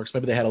all that works.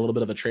 Maybe they had a little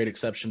bit of a trade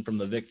exception from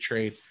the Vic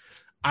trade.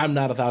 I'm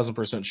not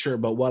 1,000% sure,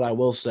 but what I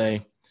will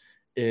say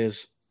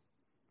is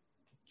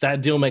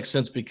that deal makes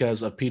sense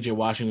because of PJ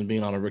Washington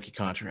being on a rookie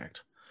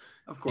contract.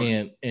 Of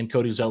course. And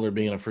Cody Zeller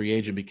being a free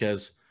agent,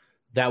 because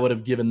that would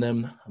have given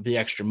them the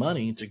extra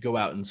money to go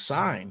out and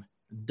sign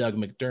Doug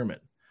McDermott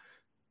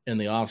in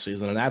the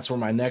offseason. And that's where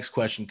my next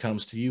question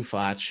comes to you,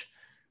 Foch.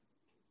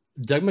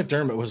 Doug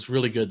McDermott was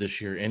really good this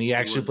year, and he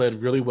actually played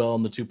really well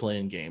in the 2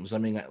 play-in games. I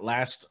mean,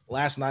 last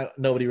night,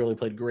 nobody really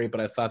played great,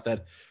 but I thought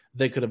that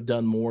they could have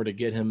done more to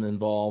get him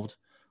involved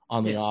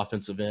on the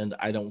offensive end.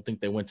 I don't think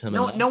they went to him.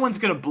 No one's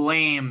going to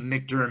blame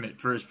McDermott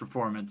for his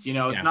performance.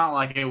 It's not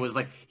like it was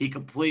like he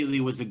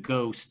completely was a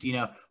ghost.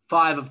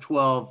 5 of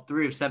 12,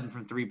 3 of 7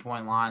 from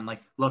 3-point line.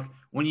 Like, look,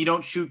 when you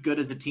don't shoot good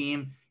as a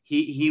team,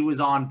 he was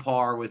on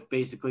par with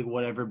basically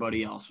what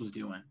everybody else was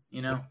doing,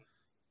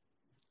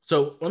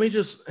 So let me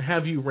just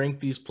have you rank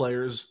these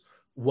players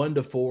 1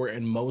 to 4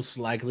 and most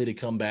likely to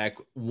come back,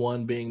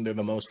 1 being they're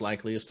the most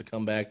likeliest to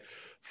come back,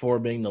 4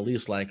 being the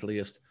least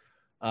likeliest.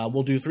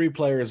 We'll do 3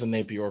 players in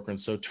Nate Bjorkgren.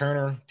 So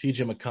Turner,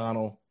 TJ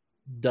McConnell,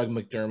 Doug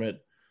McDermott,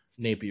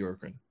 Nate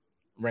Bjorkgren.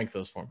 Rank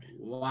those for me.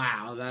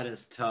 Wow, that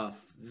is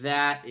tough.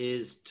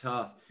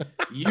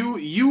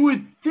 You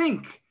would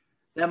think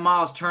that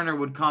Miles Turner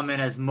would come in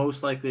as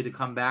most likely to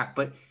come back,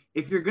 but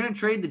if you're going to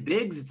trade the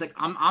bigs, it's like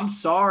I'm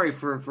sorry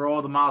for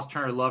all the Miles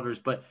Turner lovers,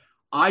 but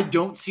I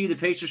don't see the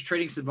Pacers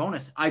trading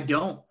Sabonis.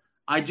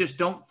 I just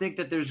don't think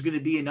that there's going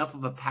to be enough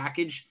of a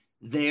package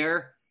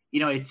there.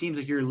 It seems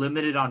like you're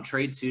limited on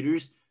trade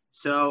suitors.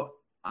 So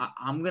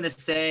I'm going to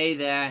say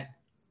that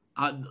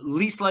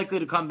least likely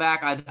to come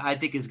back, I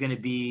think is going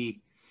to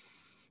be,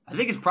 I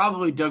think it's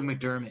probably Doug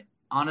McDermott.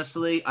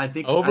 Honestly, I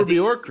think over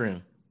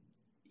Bjorkgren.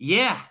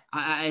 Yeah,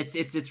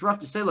 it's rough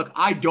to say. Look,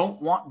 I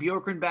don't want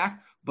Bjorkgren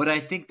back, but I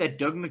think that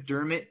Doug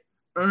McDermott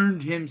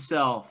earned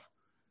himself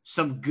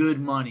some good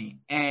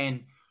money.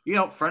 And,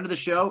 friend of the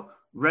show,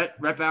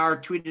 Rhett Bauer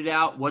tweeted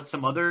out what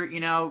some other,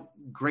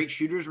 great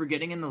shooters were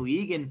getting in the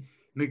league. And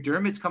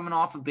McDermott's coming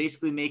off of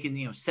basically making,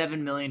 $7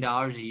 million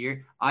a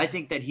year. I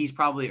think that he's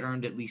probably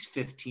earned at least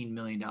 $15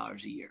 million a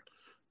year.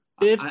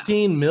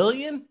 15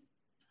 million?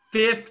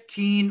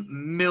 15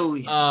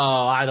 million.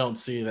 Oh, I don't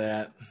see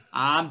that.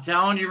 I'm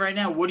telling you right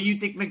now. What do you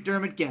think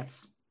McDermott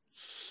gets?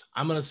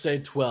 I'm going to say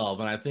 12,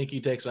 and I think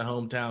he takes a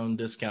hometown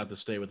discount to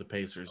stay with the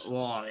Pacers.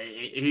 Well,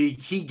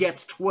 he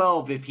gets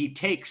 12 if he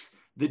takes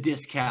the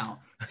discount,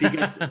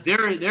 because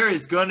there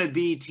is going to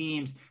be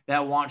teams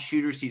that want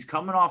shooters. He's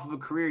coming off of a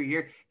career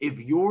year. If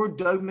you're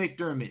Doug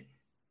McDermott,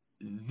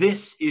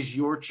 this is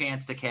your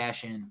chance to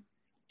cash in.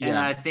 Yeah. And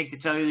I think, to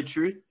tell you the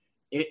truth,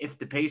 if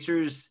the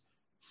Pacers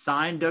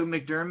sign Doug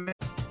McDermott,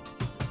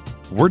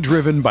 we're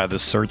driven by the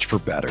search for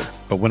better.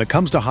 But when it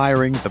comes to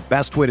hiring, the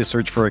best way to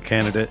search for a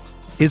candidate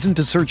isn't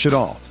to search at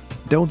all.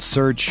 Don't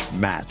search,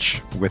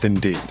 match with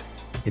Indeed.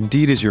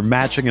 Indeed is your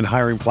matching and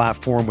hiring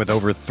platform with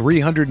over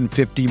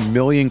 350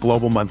 million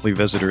global monthly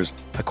visitors,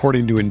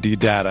 according to Indeed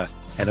data,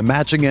 and a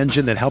matching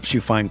engine that helps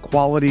you find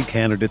quality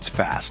candidates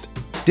fast.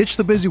 Ditch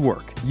the busy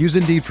work. Use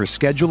Indeed for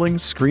scheduling,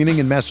 screening,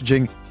 and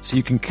messaging so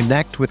you can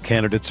connect with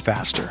candidates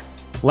faster.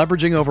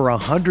 Leveraging over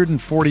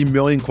 140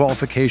 million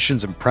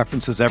qualifications and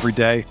preferences every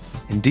day,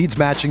 Indeed's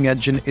matching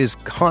engine is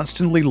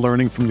constantly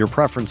learning from your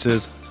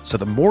preferences, so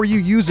the more you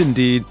use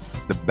Indeed,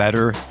 the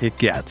better it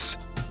gets.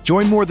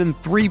 Join more than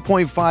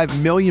 3.5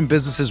 million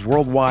businesses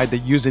worldwide that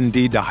use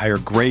Indeed to hire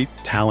great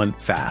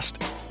talent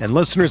fast. And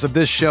listeners of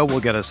this show will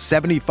get a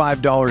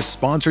 $75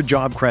 sponsored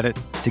job credit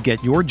to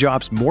get your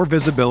jobs more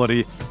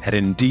visibility at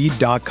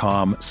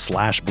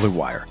Indeed.com/Blue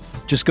Wire.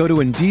 Just go to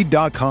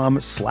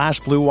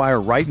Indeed.com/Blue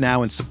Wire right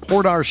now and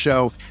support our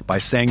show by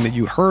saying that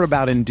you heard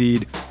about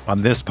Indeed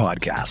on this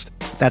podcast.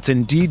 That's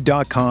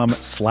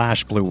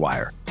Indeed.com/Blue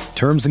Wire.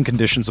 Terms and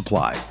conditions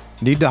apply.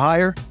 Need to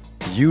hire?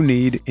 You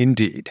need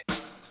Indeed.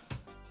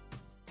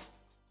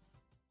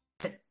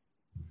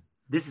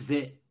 This is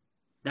it.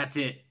 That's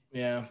it.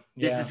 Yeah.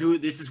 This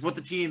is what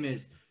the team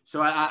is.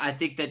 So I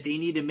think that they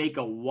need to make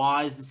a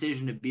wise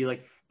decision to be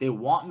like, they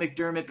want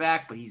McDermott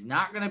back, but he's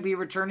not going to be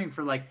returning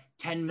for like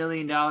 $10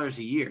 million a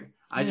year.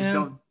 I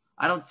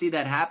don't see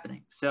that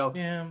happening. So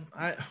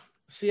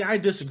I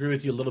disagree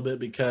with you a little bit,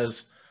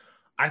 because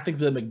I think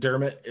that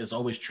McDermott is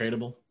always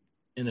tradable.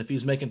 And if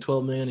he's making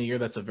 $12 million a year,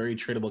 that's a very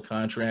tradable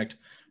contract.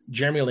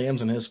 Jeremy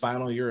Lamb's in his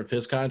final year of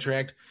his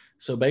contract.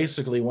 So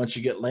basically, once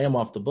you get Lamb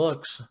off the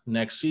books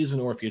next season,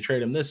 or if you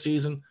trade him this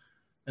season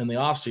in the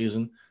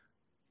offseason,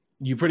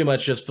 you pretty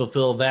much just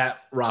fulfill that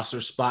roster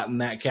spot in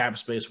that cap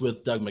space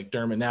with Doug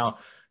McDermott. Now,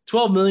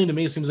 $12 million to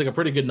me seems like a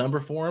pretty good number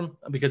for him,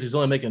 because he's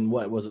only making,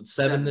 what was it,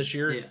 $7 this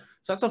year? Yeah.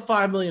 So that's a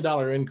 $5 million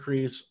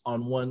increase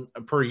on one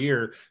per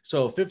year.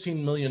 So a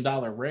 $15 million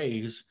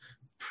raise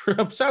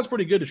sounds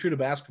pretty good to shoot a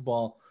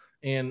basketball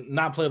and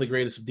not play the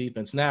greatest of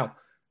defense. Now,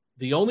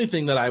 the only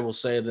thing that I will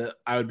say that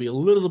I would be a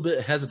little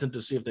bit hesitant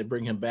to see if they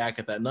bring him back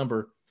at that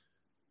number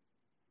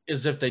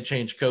is if they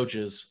change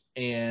coaches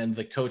and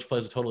the coach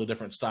plays a totally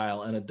different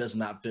style and it does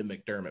not fit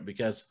McDermott,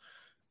 because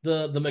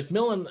the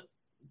McMillan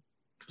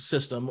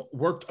system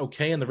worked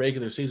okay in the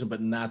regular season,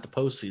 but not the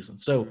postseason.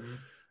 So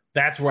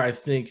that's where I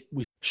think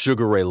we.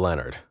 Sugar Ray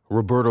Leonard,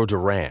 Roberto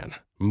Duran,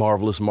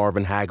 Marvelous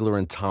Marvin Hagler,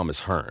 and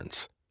Thomas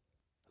Hearns.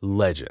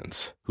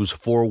 Legends, whose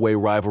four-way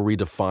rivalry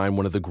defined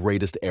one of the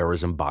greatest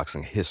eras in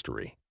boxing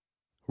history.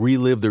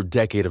 Relive their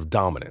decade of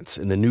dominance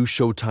in the new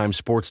Showtime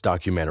sports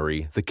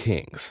documentary, The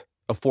Kings,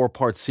 a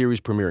 4-part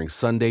series premiering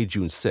Sunday,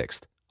 June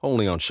 6th,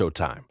 only on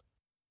Showtime.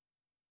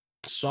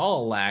 Saw a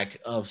lack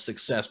of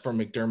success from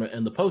McDermott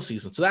in the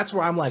postseason. So that's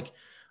where I'm like,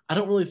 I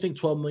don't really think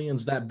 $12 million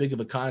is that big of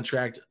a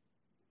contract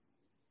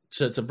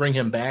to bring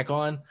him back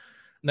on.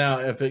 Now,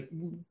 if it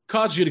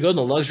causes you to go in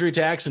the luxury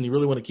tax and you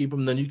really want to keep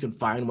him, then you can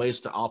find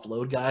ways to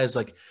offload guys.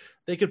 Like,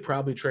 they could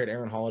probably trade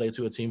Aaron Holiday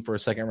to a team for a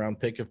second-round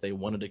pick if they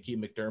wanted to keep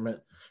McDermott,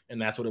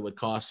 and that's what it would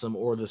cost them.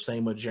 Or the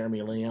same with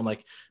Jeremy Lamb,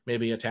 like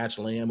maybe attach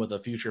Lamb with a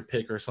future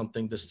pick or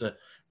something just to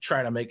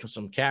try to make him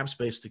some cap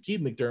space to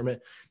keep McDermott.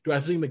 Do I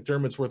think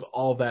McDermott's worth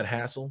all that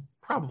hassle?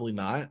 Probably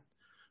not.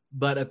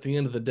 But at the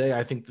end of the day,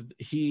 I think that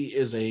he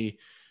is a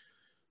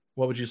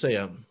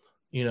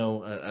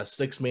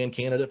six-man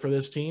candidate for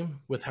this team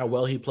with how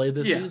well he played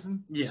this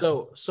season. Yeah.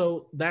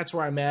 So that's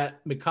where I'm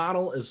at.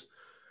 McConnell is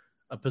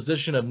a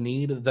position of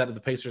need that the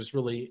Pacers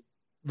really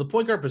 – the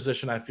point guard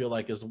position I feel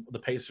like is the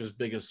Pacers'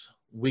 biggest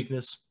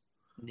weakness.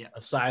 Yeah.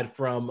 Aside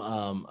from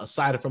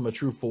a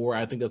true four,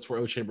 I think that's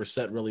where Ochai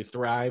Brissett really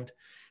thrived.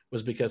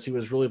 was because he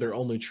was really their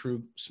only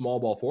true small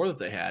ball four that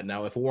they had.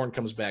 Now, if Warren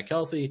comes back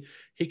healthy,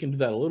 he can do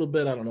that a little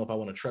bit. I don't know if I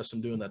want to trust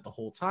him doing that the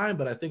whole time,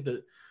 but I think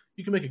that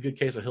you can make a good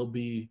case that he'll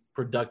be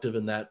productive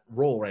in that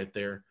role right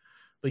there.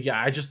 But yeah,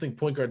 I just think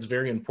point guard is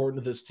very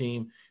important to this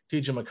team.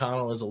 TJ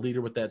McConnell is a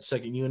leader with that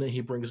second unit.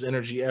 He brings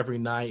energy every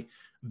night,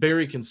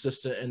 very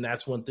consistent, and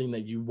that's one thing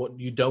that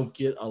you don't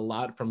get a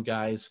lot from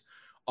guys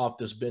off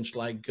this bench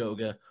like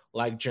Goga,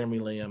 like Jeremy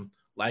Lamb,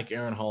 like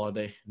Aaron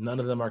Holiday. None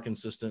of them are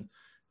consistent.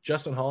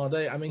 Justin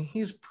Holiday, I mean,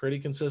 he's pretty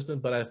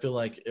consistent, but I feel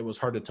like it was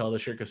hard to tell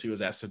this year because he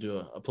was asked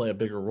to play a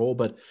bigger role.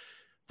 But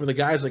for the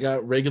guys that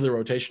got regular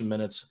rotation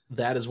minutes,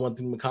 that is one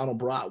thing McConnell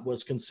brought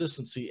was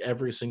consistency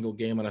every single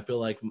game. And I feel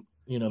like,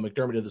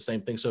 McDermott did the same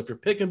thing. So if you're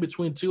picking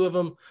between two of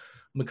them,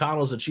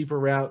 McConnell's a cheaper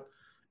route.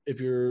 If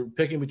you're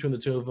picking between the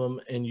two of them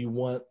and you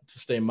want to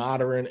stay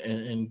modern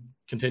and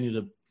continue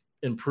to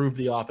improve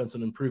the offense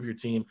and improve your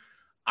team,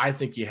 I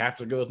think you have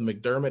to go with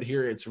McDermott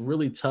here. It's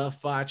really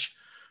tough, Foch.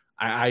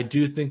 I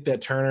do think that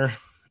Turner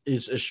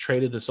is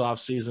traded this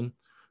offseason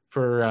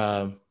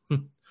for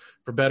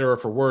better or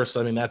for worse.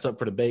 I mean, that's up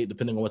for debate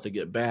depending on what they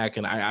get back.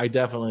 And I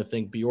definitely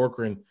think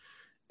Bjorkgren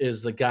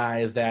is the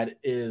guy that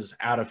is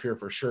out of here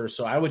for sure.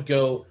 So I would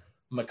go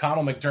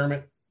McConnell,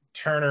 McDermott,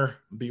 Turner,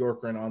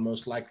 Bjorkgren on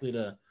most likely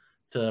to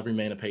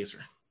remain a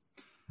Pacer.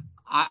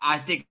 I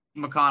think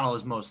McConnell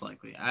is most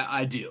likely.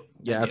 I do.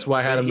 Yeah, that's why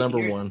I had him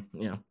number one.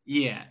 Yeah.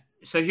 Yeah.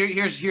 So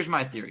here's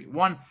my theory.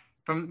 One,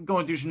 from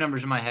going through some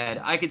numbers in my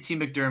head, I could see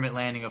McDermott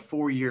landing a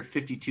 4-year,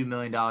 $52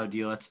 million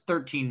deal. That's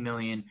 $13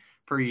 million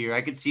per year.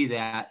 I could see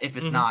that if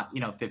it's not,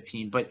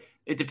 15, but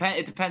it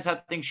depends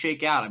how things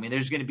shake out. I mean,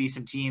 there's going to be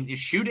some teams.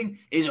 Shooting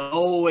is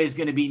always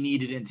going to be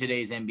needed in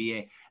today's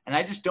NBA. And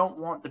I just don't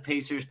want the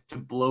Pacers to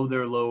blow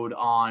their load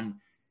on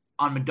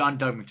Doug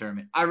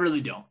McDermott. I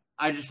really don't.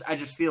 I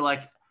just feel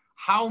like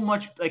how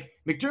much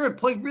McDermott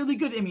played really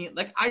good. I mean,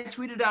 like I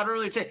tweeted out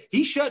earlier today,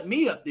 he shut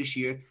me up this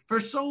year for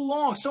so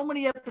long. So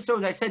many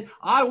episodes I said,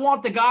 I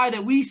want the guy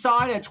that we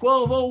signed at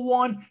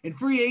 1201 in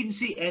free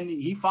agency. And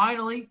he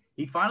finally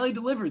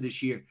delivered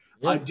this year.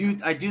 Yeah.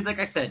 I do. Like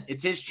I said,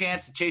 it's his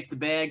chance to chase the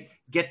bag,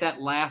 get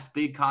that last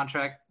big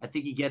contract. I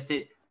think he gets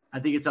it. I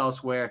think it's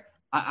elsewhere.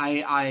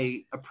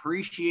 I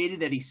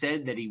appreciated that he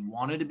said that he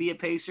wanted to be a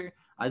Pacer.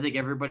 I think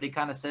everybody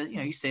kind of said,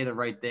 you say the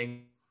right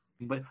thing,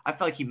 but I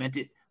felt like he meant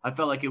it. I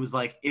felt like it was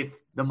like, if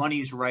the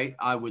money's right,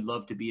 I would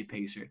love to be a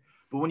Pacer.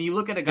 But when you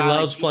look at a guy, he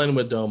loves playing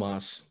with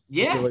Domas.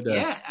 Yeah, really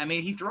yeah. I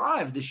mean, he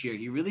thrived this year.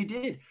 He really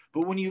did.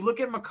 But when you look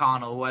at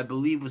McConnell, who I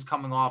believe was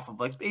coming off of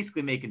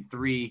basically making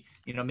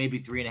maybe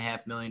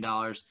 $3.5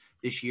 million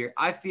this year,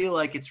 I feel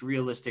like it's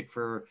realistic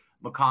for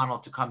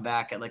McConnell to come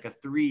back at like a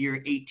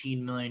 3-year,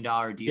 $18 million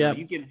deal. Yep.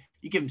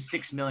 You give him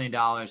 $6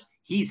 million.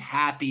 He's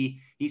happy.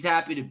 He's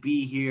happy to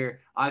be here.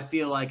 I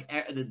feel like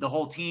the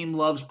whole team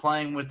loves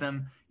playing with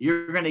him.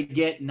 You're going to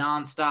get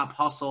nonstop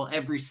hustle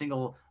every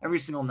single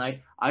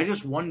night. I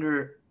just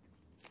wonder,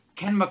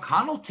 can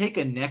McConnell take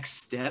a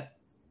next step?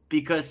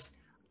 Because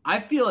I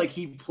feel like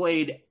he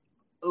played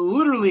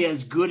literally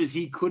as good as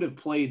he could have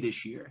played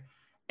this year.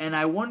 And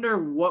I wonder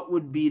what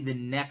would be the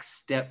next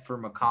step for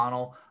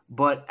McConnell.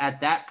 But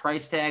at that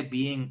price tag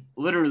being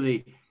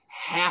literally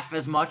half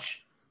as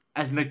much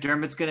as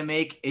McDermott's going to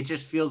make, it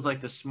just feels like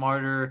the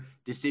smarter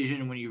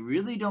decision when you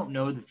really don't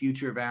know the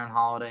future of Aaron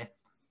Holiday.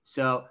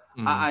 So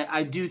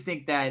I do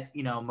think that,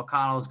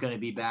 McConnell is going to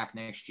be back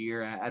next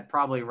year at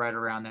probably right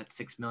around that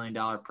 $6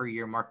 million per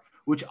year mark,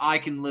 which I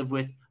can live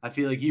with. I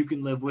feel like you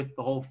can live with,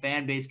 the whole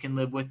fan base can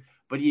live with.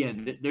 But yeah,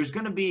 you're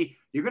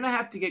going to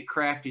have to get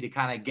crafty to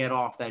kind of get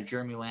off that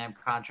Jeremy Lamb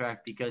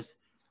contract, because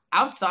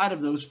outside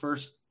of those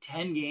first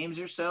 10 games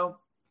or so,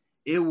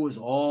 it was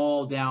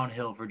all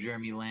downhill for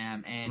Jeremy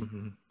Lamb.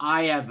 And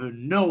I have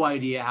no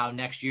idea how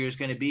next year is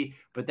going to be,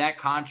 but that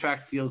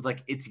contract feels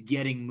like it's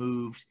getting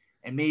moved.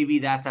 And maybe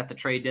that's at the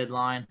trade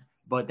deadline,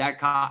 but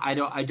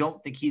I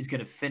don't think he's going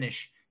to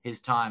finish his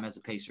time as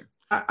a Pacer.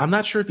 I'm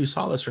not sure if you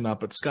saw this or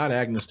not, but Scott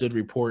Agnes did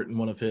report in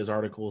one of his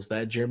articles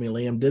that Jeremy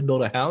Lamb did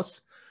build a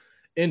house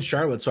in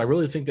Charlotte. So I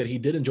really think that he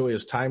did enjoy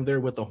his time there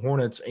with the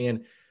Hornets.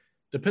 And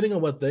depending on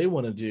what they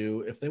want to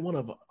do, if they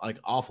want to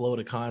offload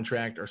a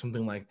contract or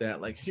something like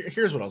that,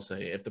 here's what I'll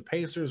say. If the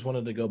Pacers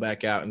wanted to go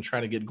back out and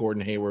try to get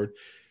Gordon Hayward,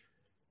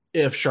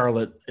 if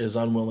Charlotte is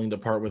unwilling to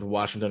part with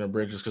Washington or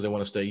Bridges because they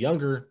want to stay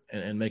younger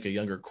and make a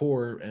younger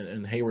core,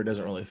 and Hayward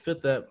doesn't really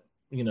fit that,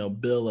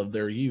 bill of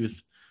their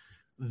youth,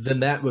 then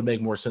that would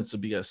make more sense to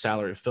be a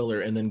salary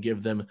filler and then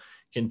give them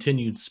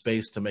continued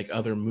space to make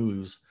other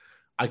moves.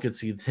 I could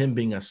see him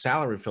being a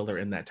salary filler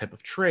in that type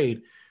of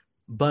trade.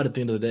 But at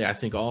the end of the day, I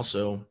think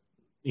also,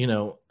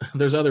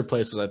 there's other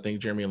places I think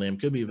Jeremy Lamb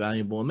could be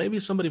valuable, and maybe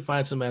somebody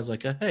finds him as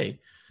hey,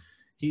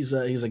 he's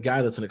a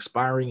guy that's an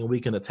expiring and we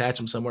can attach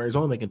him somewhere. He's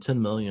only making $10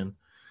 million.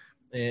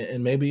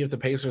 And maybe if the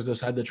Pacers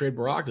decide to trade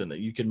Brogdon, that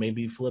you could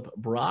maybe flip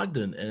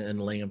Brogdon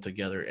and lay them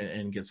together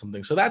and get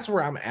something. So that's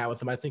where I'm at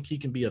with him. I think he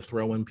can be a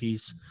throw-in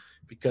piece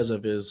because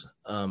of his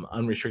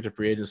unrestricted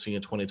free agency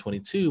in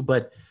 2022,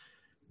 but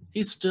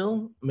he's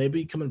still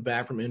maybe coming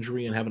back from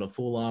injury and having a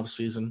full off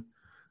season.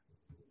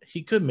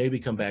 he could maybe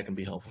come back and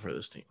be helpful for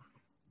this team.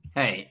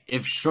 Hey,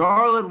 if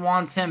Charlotte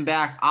wants him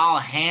back, I'll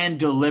hand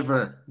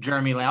deliver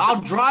Jeremy Lamb.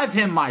 I'll drive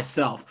him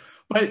myself.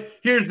 But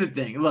here's the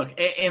thing. Look,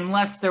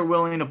 unless they're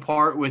willing to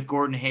part with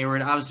Gordon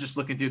Hayward, I was just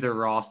looking through their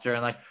roster,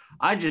 and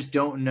I just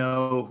don't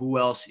know who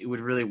else it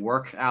would really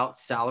work out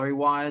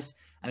salary-wise.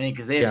 I mean,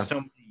 because they have so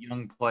many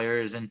young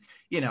players, and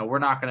we're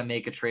not going to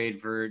make a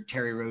trade for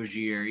Terry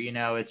Rozier.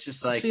 It's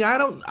just like, see, I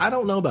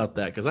don't know about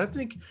that, because I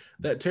think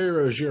that Terry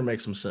Rozier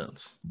makes some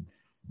sense.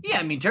 Yeah,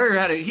 I mean, Terry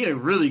had a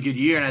really good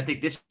year, and I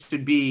think this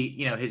should be,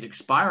 his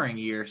expiring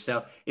year.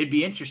 So it'd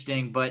be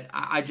interesting, but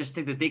I just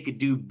think that they could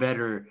do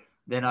better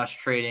than us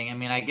trading. I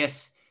mean, I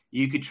guess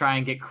you could try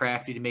and get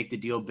crafty to make the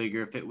deal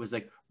bigger if it was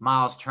like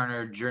Miles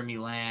Turner, Jeremy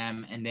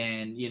Lamb, and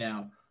then,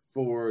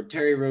 for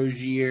Terry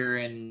Rozier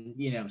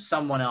and,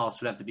 someone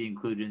else would have to be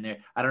included in there.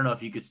 I don't know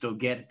if you could still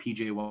get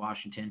PJ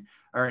Washington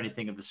or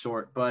anything of the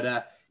sort,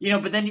 but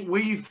but then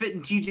where are you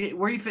fitting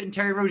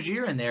Terry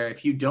Rozier in there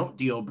if you don't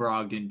deal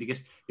Brogdon?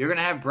 Because you're going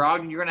to have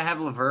Brogdon, you're going to have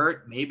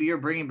LeVert, maybe you're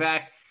bringing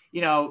back,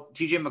 TJ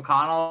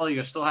McConnell,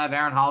 you'll still have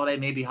Aaron Holiday,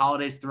 maybe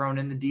Holiday's thrown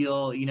in the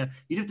deal. You'd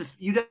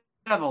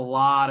have a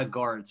lot of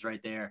guards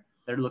right there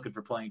that are looking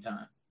for playing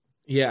time.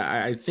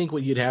 Yeah, I think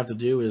what you'd have to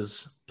do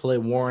is play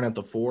Warren at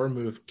the 4,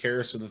 move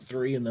Karras to the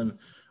 3, and then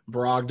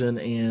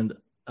Brogdon and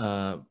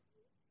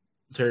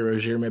Terry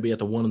Rozier maybe at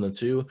the 1 and the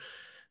 2.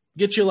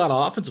 Get you a lot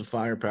of offensive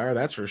firepower,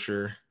 that's for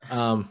sure.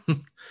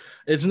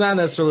 It's not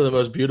necessarily the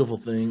most beautiful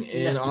thing.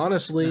 And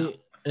honestly,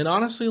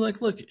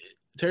 look,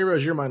 Terry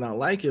Rozier might not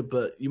like it,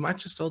 but you might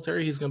just tell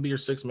Terry he's going to be your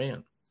 6th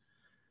man.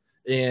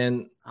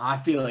 And I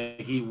feel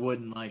like he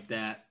wouldn't like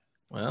that.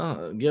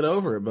 Well, get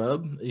over it,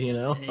 bub.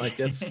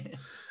 That's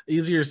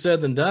easier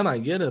said than done. I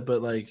get it,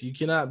 but you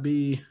cannot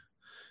be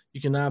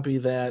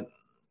that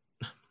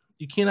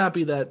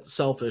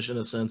selfish in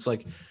a sense.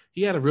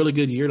 He had a really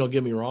good year, don't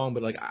get me wrong,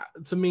 but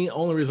to me,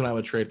 only reason I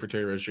would trade for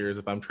Terry Rozier is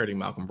if I'm trading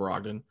Malcolm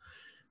Brogdon.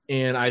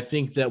 And I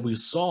think that we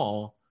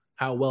saw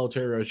how well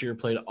Terry Rozier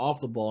played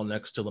off the ball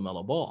next to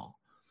LaMelo Ball.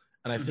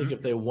 And I think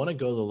if they want to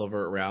go the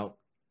LeVert route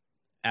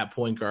at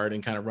point guard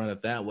and kind of run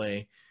it that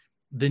way,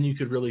 then you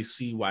could really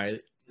see why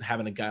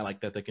having a guy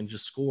like that can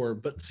just score.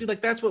 But see,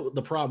 that's what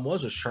the problem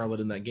was with Charlotte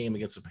in that game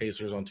against the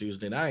Pacers on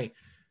Tuesday night.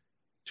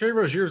 Terry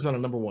Rozier is not a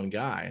number 1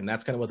 guy, and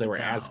that's kind of what they were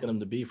asking him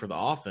to be for the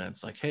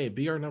offense. Hey,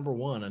 be our number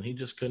 1, and he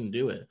just couldn't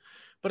do it.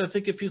 But I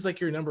think if he's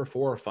your number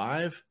 4 or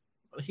 5,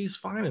 he's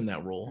fine in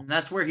that role. And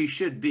that's where he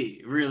should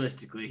be,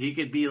 realistically. He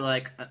could be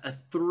a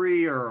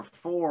 3 or a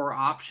 4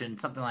 option,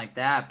 something like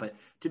that. But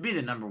to be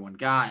the number 1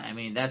 guy, I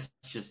mean, that's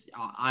just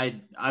I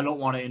don't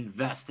want to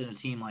invest in a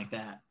team like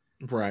that.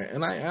 Right,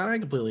 and I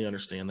completely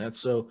understand that.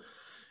 So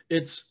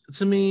it's,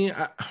 to me,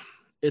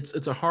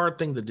 it's a hard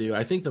thing to do.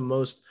 I think the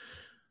most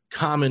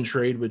common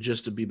trade would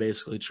just to be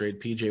basically trade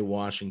PJ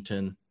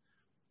Washington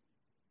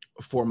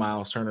for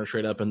Miles Turner,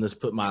 trade up, and this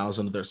put Miles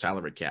into their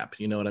salary cap.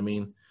 You know what I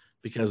mean?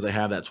 Because they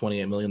have that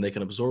 $28 million, they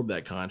can absorb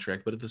that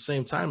contract. But at the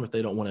same time, if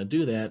they don't want to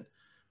do that,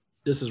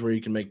 this is where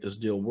you can make this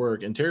deal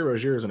work. And Terry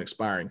Rozier is an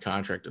expiring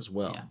contract as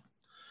well. Yeah.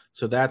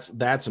 So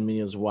that to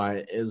me is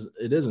why it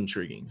is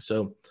intriguing.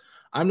 So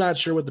I'm not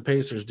sure what the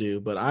Pacers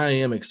do, but I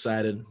am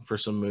excited for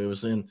some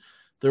moves. And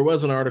there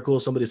was an article,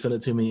 somebody sent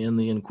it to me in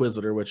the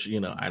Inquisitor, which,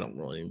 I don't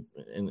really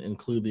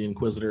include the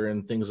Inquisitor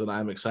in things that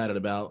I'm excited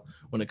about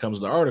when it comes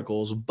to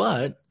articles.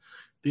 But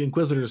the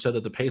Inquisitor said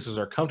that the Pacers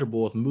are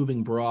comfortable with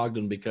moving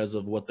Brogdon because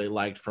of what they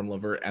liked from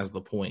LeVert as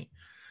the point.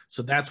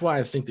 So that's why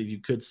I think that you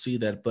could see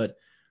that. But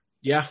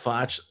yeah,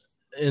 Foch,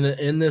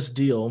 in this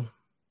deal,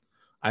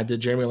 I did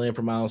Jeremy Lamb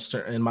for Miles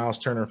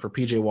Turner for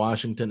PJ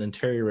Washington, and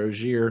Terry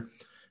Rozier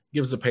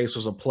gives the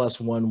Pacers a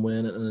 +1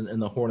 win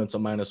and the Hornets a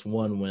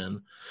 -1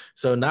 win.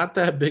 So not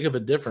that big of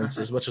a difference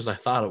as much as I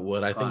thought it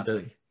would. I think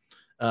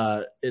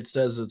that it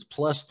says it's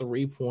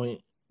 +3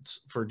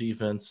 points for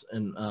defense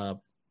and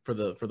for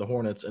the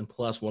Hornets and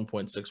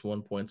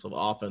 +1.61 points of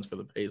offense for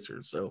the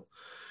Pacers. So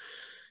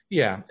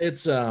yeah,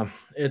 it's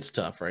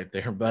tough right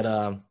there.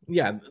 But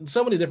yeah,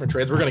 so many different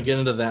trades. We're going to get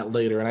into that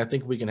later, and I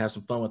think we can have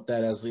some fun with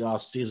that as the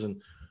off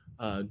season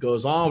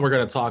goes on. We're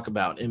going to talk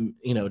about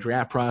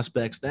draft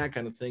prospects, that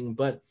kind of thing.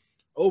 But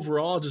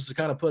overall, just to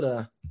kind of put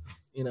a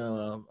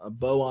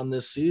bow on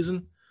this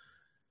season,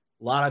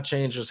 a lot of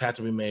changes have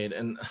to be made,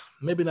 and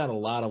maybe not a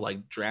lot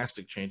of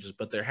drastic changes,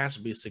 but there has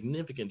to be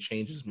significant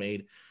changes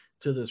made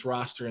to this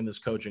roster and this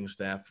coaching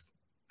staff,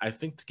 I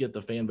think, to get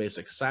the fan base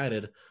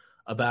excited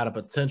about a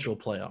potential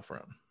playoff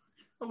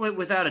run.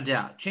 Without a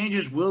doubt,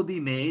 changes will be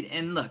made.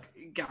 And look,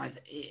 guys,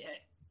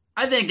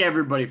 I thank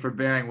everybody for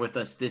bearing with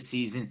us this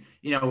season,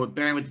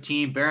 bearing with the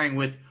team, bearing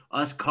with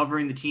us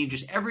covering the team,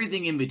 just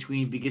everything in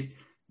between, because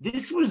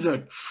this was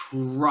a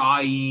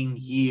trying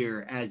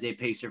year as a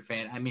Pacer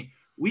fan. I mean,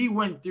 we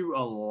went through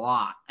a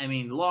lot. I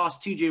mean,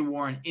 lost TJ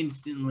Warren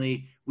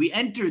instantly. We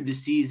entered the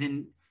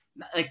season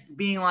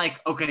being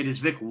okay, does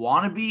Vic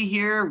want to be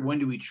here? When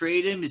do we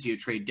trade him? Is he a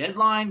trade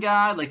deadline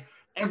guy?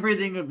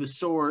 Everything of the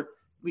sort.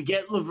 We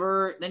get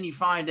LeVert, then you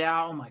find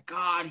out, oh my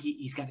God,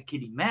 he's got a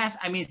kidney mass.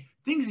 I mean,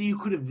 things that you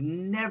could have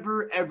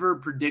never, ever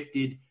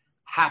predicted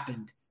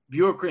happened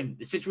Bjorkgren,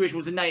 the situation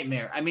was a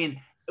nightmare. I mean,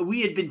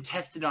 we had been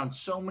tested on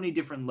so many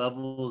different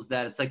levels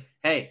that it's like,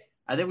 hey,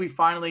 I think we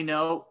finally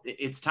know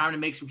it's time to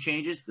make some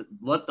changes.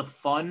 Let the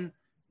fun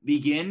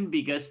begin,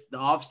 because the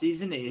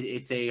offseason,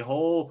 it's a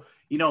whole,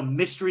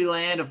 mystery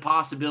land of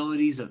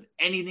possibilities of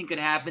anything could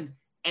happen.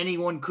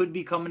 Anyone could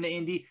be coming to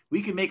Indy.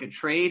 We could make a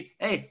trade.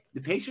 Hey, the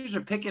Pacers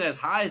are picking as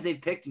high as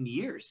they've picked in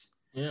years.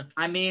 Yeah.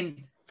 I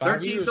mean,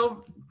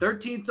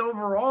 13th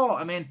overall.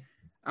 I mean,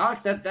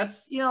 Alex,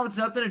 that's it's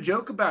nothing to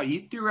joke about.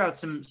 You threw out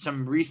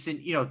some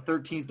recent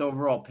 13th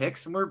overall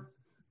picks, and we're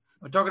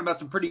talking about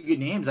some pretty good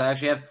names. I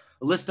actually have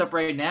a list up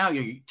right now.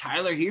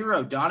 Tyler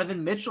Hero,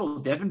 Donovan Mitchell,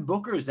 Devin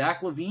Booker,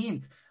 Zach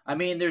LaVine. I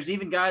mean, there's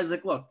even guys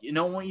like, look, you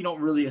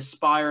don't really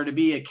aspire to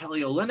be a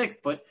Kelly Olynyk,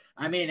 but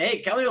I mean, hey,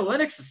 Kelly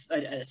Olynyk's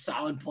a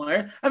solid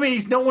player. I mean,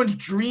 he's no one's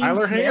dream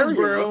Tyler scenario.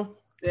 Hansborough.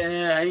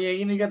 Yeah,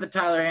 you got the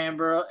Tyler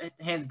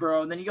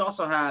Hansborough, and then you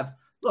also have,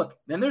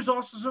 then there's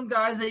also some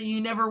guys that you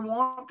never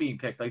want being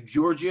picked, like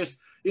Georgios,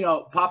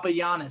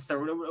 Papagiannis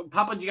or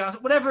Papagiannis,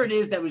 whatever it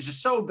is that was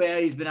just so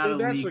bad he's been out of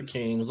the league. That's the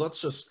Kings.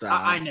 Let's just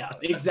stop. I know,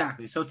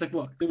 exactly. So it's like,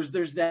 look,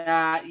 there's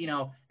that,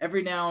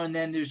 every now and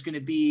then there's going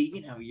to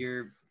be,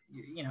 your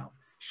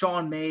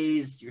Sean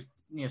Mays,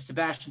 your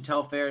Sebastian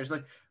Telfair. It's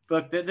like,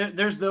 but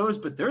there's those,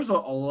 but there's a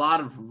lot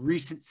of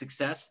recent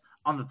success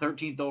on the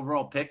 13th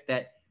overall pick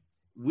that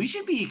we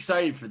should be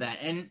excited for that.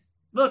 And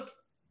look,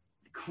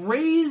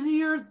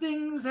 crazier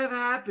things have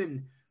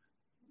happened.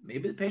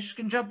 Maybe the Pacers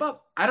can jump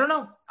up. I don't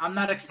know. I'm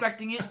not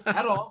expecting it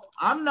at all.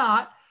 I'm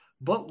not.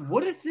 But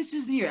what if this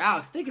is the year?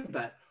 Alex, think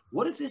about it.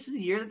 What if this is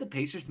the year that the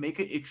Pacers make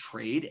a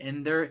trade,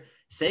 and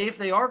say if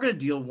they are going to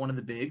deal one of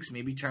the bigs,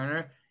 maybe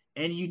Turner,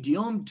 and you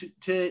deal them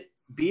to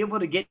be able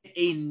to get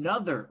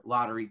another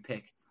lottery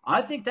pick?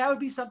 I think that would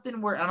be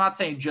something where, I'm not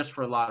saying just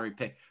for a lottery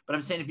pick, but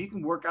I'm saying if you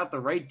can work out the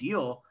right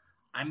deal,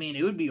 I mean,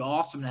 it would be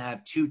awesome to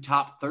have 2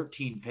 top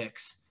 13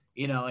 picks,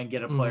 and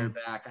get a player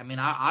back. I mean,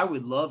 I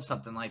would love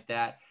something like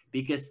that,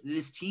 because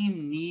this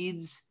team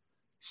needs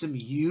some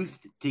youth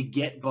to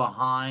get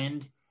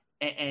behind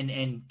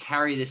and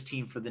carry this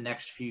team for the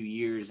next few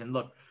years. And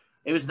look,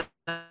 it was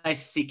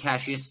nice to see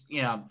Cassius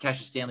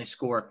Stanley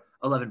score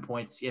 11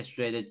 points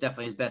yesterday. That's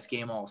definitely his best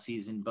game all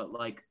season. But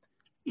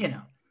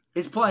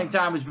his playing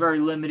time was very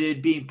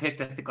limited, being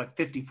picked, I think, like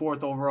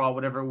 54th overall,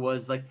 whatever it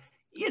was. Like,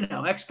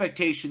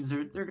 expectations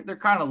they're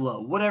kind of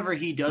low. Whatever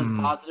he does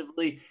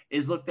positively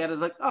is looked at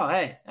as like, oh,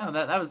 hey,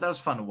 that was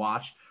fun to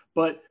watch.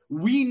 But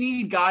we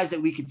need guys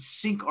that we could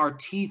sink our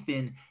teeth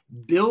in,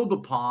 build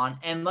upon,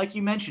 and like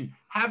you mentioned,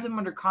 have them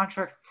under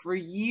contract for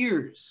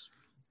years.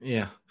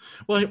 Yeah.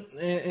 Well,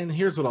 and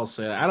here's what I'll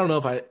say. I don't know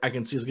if I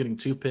can see us getting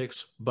 2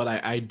 picks, but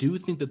I do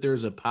think that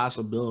there's a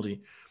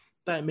possibility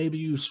that maybe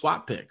you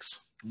swap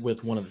picks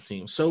with one of the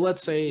teams. So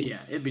let's say, yeah,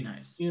 it'd be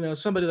nice.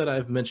 Somebody that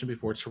I've mentioned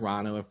before,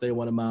 Toronto, if they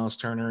wanted Miles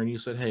Turner and you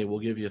said, hey, we'll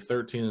give you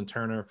 13 in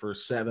Turner for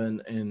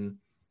 7 in,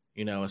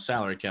 a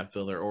salary cap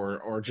filler,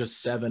 or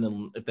just 7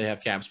 and if they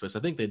have cap space. I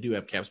think they do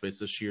have cap space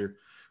this year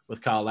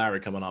with Kyle Lowry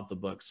coming off the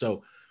books.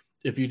 So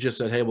if you just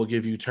said, hey, we'll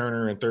give you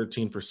Turner and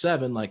 13 for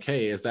 7, like,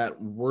 hey, is that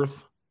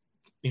worth,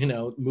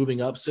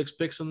 moving up 6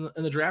 picks in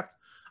the draft?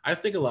 I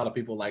think a lot of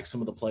people like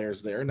some of the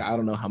players there. Now, I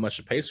don't know how much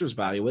the Pacers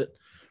value it.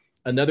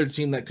 Another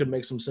team that could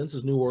make some sense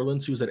is New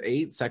Orleans, who's at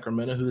 8,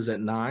 Sacramento, who's at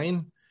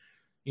 9.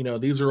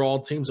 These are all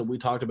teams that we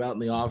talked about in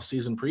the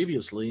offseason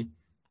previously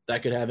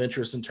that could have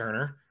interest in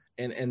Turner.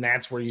 And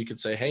that's where you could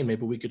say, hey,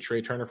 maybe we could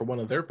trade Turner for one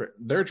of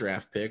their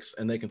draft picks,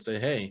 and they can say,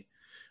 hey,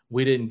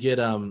 we didn't get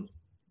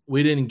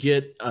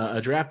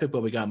a draft pick,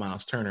 but we got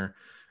Miles Turner,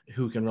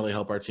 who can really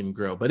help our team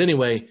grow. But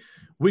anyway,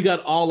 we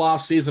got all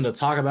off season to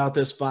talk about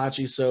this,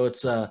 Facci. So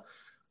it's a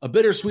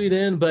bittersweet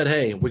end, but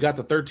hey, we got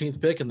the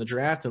 13th pick in the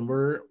draft, and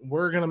we're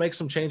going to make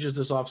some changes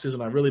this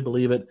offseason. I really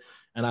believe it,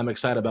 and I'm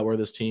excited about where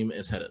this team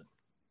is headed.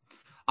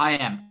 I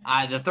am.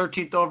 The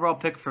 13th overall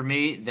pick for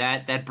me,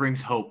 that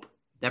brings hope.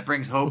 That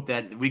brings hope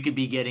that we could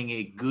be getting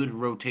a good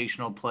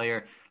rotational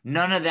player.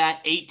 None of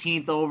that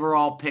 18th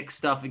overall pick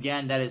stuff.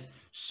 Again, that is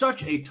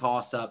such a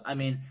toss-up. I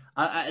mean,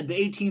 the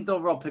 18th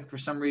overall pick, for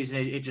some reason,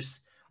 it just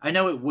 – I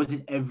know it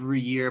wasn't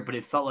every year, but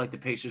it felt like the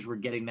Pacers were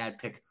getting that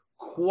pick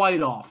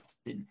quite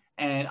often.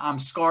 And I'm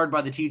scarred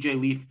by the TJ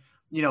Leaf,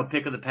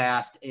 pick of the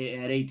past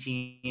at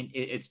 18.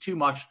 It's too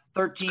much.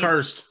 13th. It's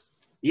cursed.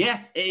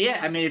 Yeah.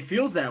 I mean, it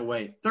feels that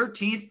way.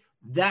 13th.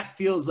 That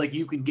feels like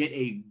you can get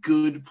a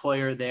good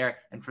player there.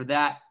 And for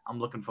that, I'm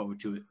looking forward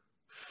to it.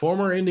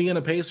 Former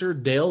Indiana Pacer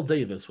Dale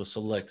Davis was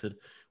selected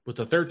with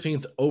the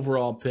 13th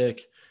overall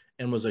pick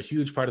and was a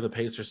huge part of the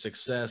Pacers'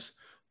 success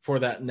for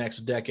that next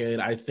decade.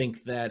 I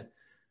think that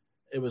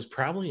it was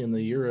probably in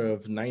the year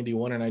of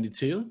 91 or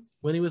 92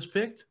 when he was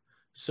picked.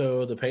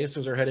 So the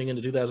Pacers are heading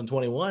into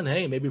 2021.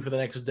 Hey, maybe for the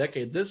next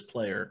decade, this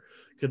player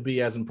could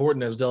be as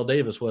important as Dale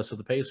Davis was to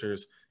the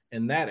Pacers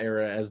in that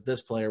era as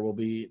this player will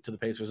be to the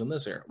Pacers in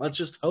this era. Let's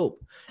just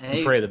hope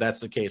and pray that that's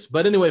the case.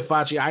 But anyway,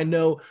 Facci, I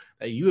know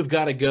that you have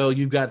got to go.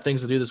 You've got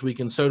things to do this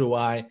weekend. So do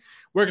I.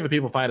 Where can the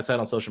people find us out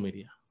on social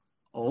media?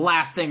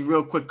 Last thing,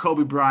 real quick,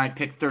 Kobe Bryant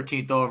picked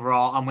 13th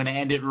overall. I'm going to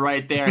end it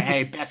right there.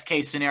 Hey, best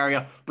case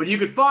scenario. But you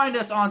could find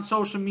us on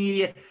social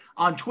media,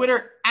 on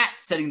Twitter, at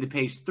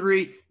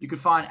SettingThePace3. You can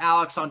find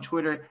Alex on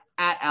Twitter,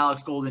 at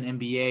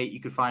AlexGoldenNBA. You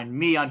can find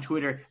me on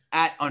Twitter,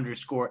 at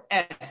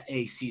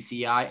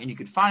 _FACCI. And you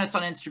can find us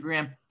on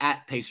Instagram,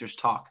 at Pacers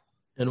Talk.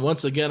 And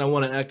once again, I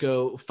want to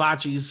echo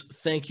Facci's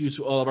thank you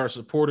to all of our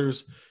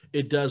supporters.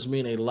 It does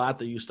mean a lot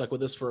that you stuck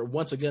with us for,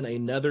 once again,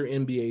 another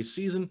NBA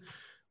season.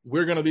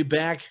 We're going to be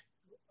back,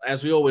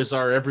 as we always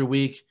are, every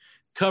week,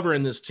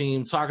 covering this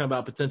team, talking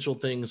about potential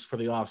things for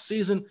the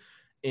offseason,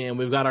 and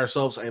we've got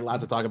ourselves a lot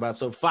to talk about.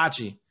 So,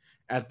 Facci,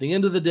 at the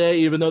end of the day,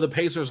 even though the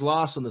Pacers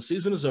lost and the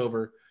season is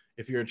over,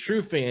 if you're a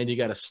true fan, you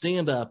got to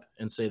stand up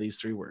and say these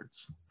 3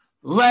 words.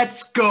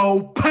 Let's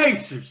go,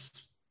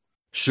 Pacers!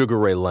 Sugar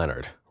Ray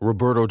Leonard,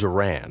 Roberto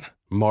Duran,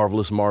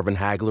 Marvelous Marvin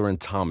Hagler,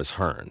 and Thomas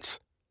Hearns.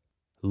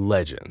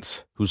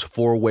 Legends, whose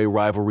 4-way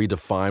rivalry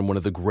defined one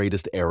of the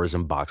greatest eras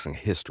in boxing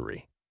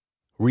history.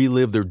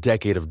 Relive their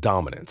decade of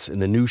dominance in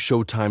the new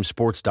Showtime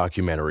sports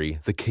documentary,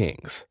 The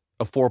Kings,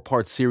 a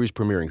 4-part series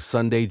premiering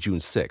Sunday, June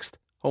 6th,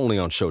 only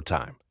on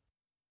Showtime.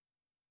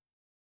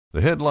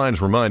 The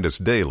headlines remind us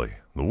daily,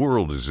 the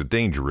world is a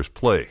dangerous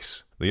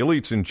place. The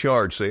elites in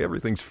charge say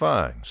everything's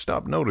fine,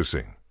 stop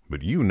noticing.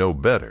 But you know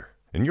better,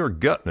 and your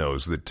gut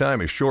knows that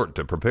time is short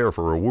to prepare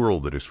for a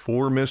world that is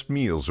 4 missed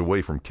meals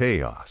away from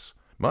chaos.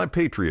 My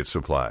Patriot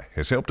Supply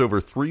has helped over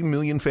 3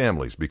 million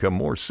families become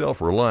more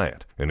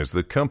self-reliant and is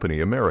the company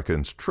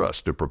Americans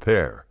trust to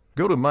prepare.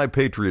 Go to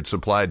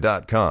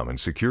MyPatriotSupply.com and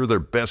secure their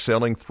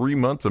best-selling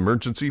 3-month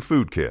emergency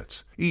food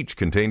kits. Each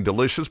contain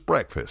delicious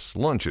breakfasts,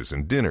 lunches,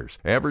 and dinners,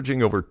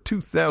 averaging over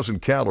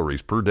 2,000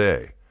 calories per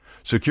day.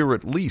 Secure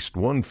at least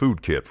 1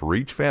 food kit for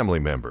each family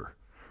member.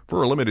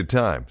 For a limited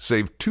time,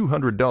 save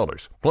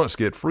 $200, plus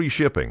get free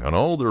shipping on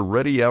all their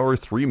Ready Hour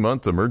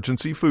 3-month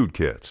emergency food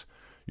kits.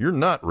 You're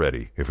not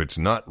ready if it's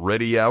not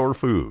Ready Hour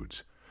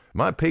Foods.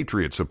 My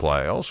Patriot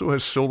Supply also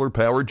has solar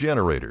power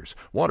generators,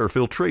 water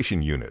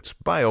filtration units,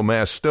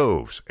 biomass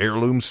stoves,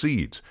 heirloom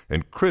seeds,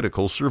 and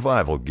critical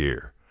survival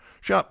gear.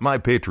 Shop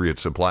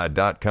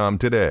MyPatriotSupply.com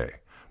today.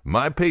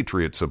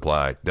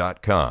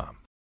 MyPatriotSupply.com.